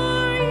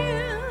for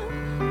you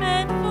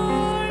and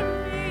for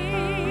me.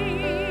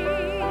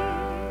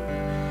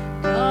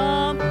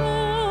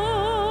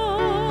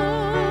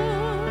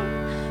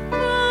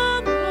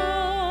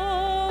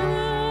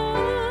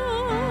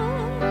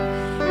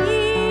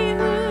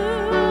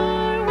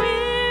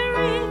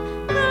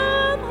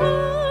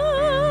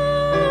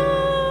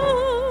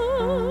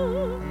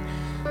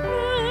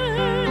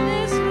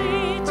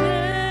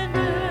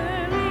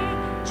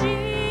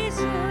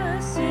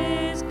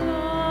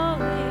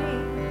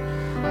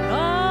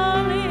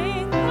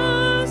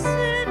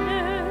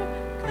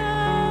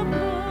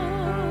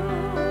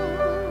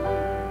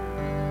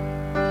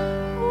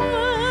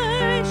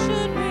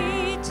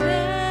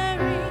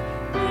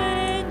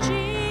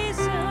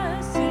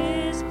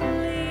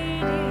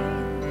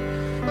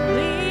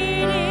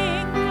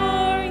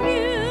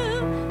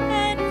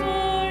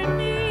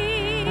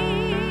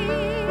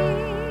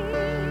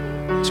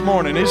 this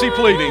morning? Is he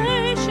pleading?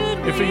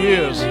 If he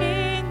is,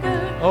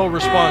 oh,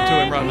 respond to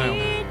him right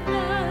now.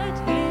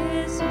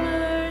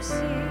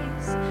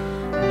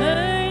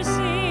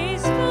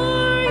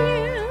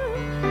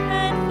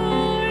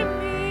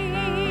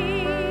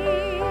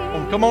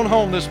 Come on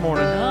home this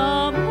morning.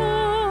 Come home,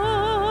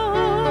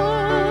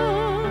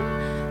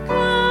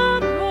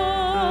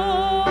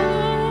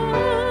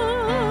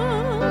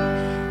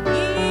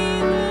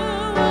 ye who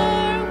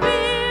are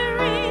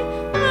weary,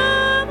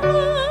 come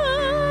home.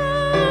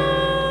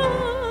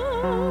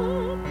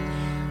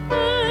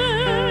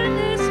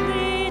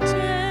 Earnestly,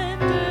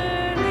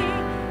 tenderly,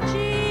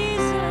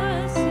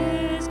 Jesus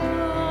is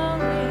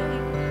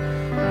calling,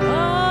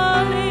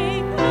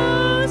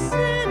 oh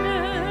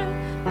sinner,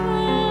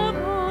 come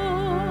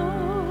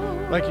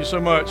home. Thank you so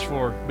much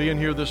for being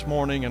here this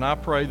morning, and I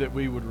pray that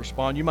we would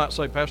respond. You might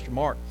say, Pastor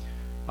Mark,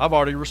 I've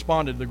already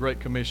responded to the Great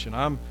Commission.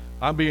 I'm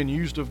being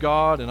used of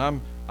God, and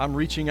I'm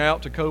reaching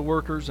out to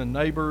co-workers and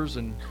neighbors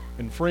and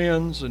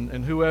friends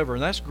and whoever,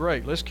 and that's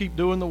great. Let's keep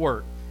doing the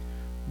work,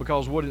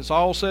 because when it's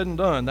all said and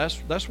done,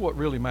 that's what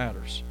really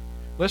matters.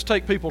 Let's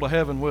take people to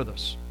heaven with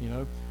us.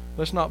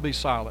 Let's not be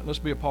silent. Let's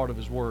be a part of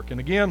His work. And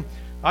again,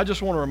 I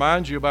just want to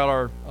remind you about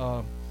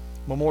our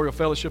Memorial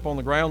Fellowship on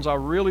the grounds. I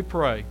really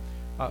pray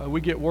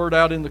we get word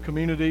out in the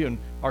community, and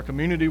our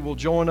community will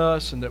join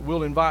us, and that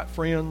we'll invite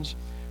friends,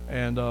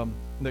 and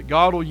that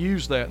God will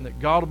use that, and that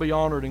God will be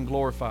honored and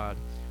glorified.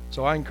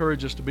 So I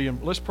encourage us to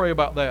let's pray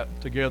about that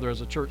together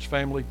as a church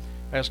family.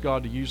 Ask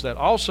God to use that.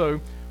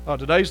 Also,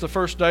 today's the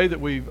first day that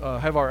we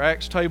have our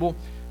Acts table,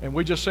 and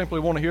we just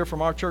simply want to hear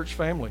from our church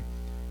family.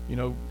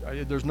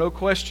 There's no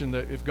question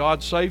that if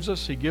God saves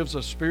us, He gives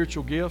us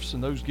spiritual gifts,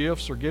 and those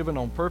gifts are given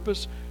on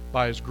purpose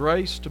by His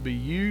grace to be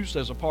used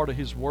as a part of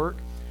His work.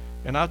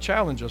 And I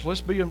challenge us, let's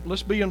be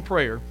in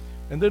prayer,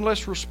 and then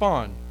let's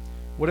respond,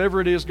 whatever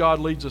it is God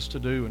leads us to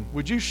do. And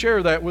would you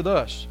share that with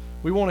us?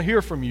 We want to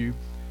hear from you.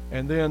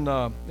 And then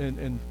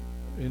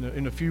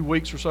in a few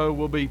weeks or so,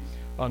 we'll be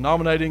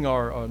nominating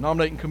our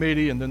nominating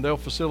committee, and then they'll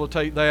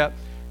facilitate that.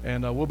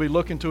 And we'll be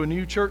looking to a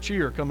new church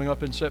year coming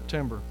up in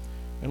September.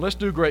 And let's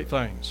do great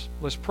things.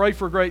 Let's pray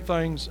for great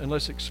things, and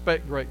let's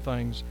expect great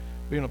things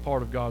being a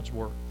part of God's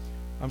work.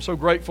 I'm so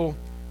grateful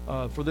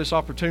for this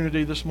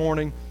opportunity this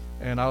morning.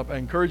 And I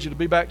encourage you to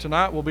be back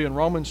tonight. We'll be in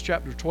Romans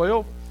chapter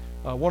 12.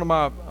 One of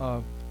my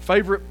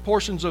favorite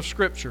portions of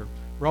Scripture,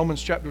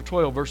 Romans chapter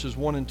 12, verses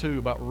 1 and 2,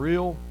 about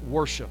real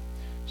worship.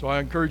 So I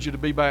encourage you to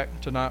be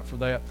back tonight for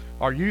that.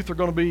 Our youth are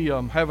going to be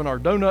having our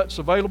donuts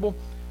available.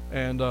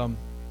 And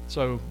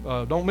so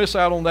don't miss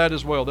out on that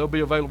as well. They'll be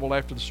available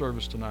after the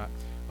service tonight.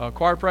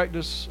 Choir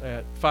practice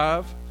at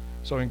 5.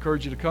 So I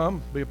encourage you to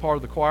come, be a part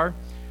of the choir.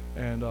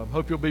 And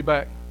hope you'll be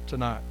back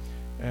tonight.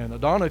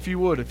 And Donna, if you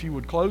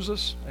would close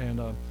us,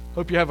 and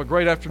hope you have a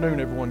great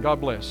afternoon, everyone.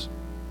 God bless.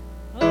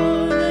 Oh.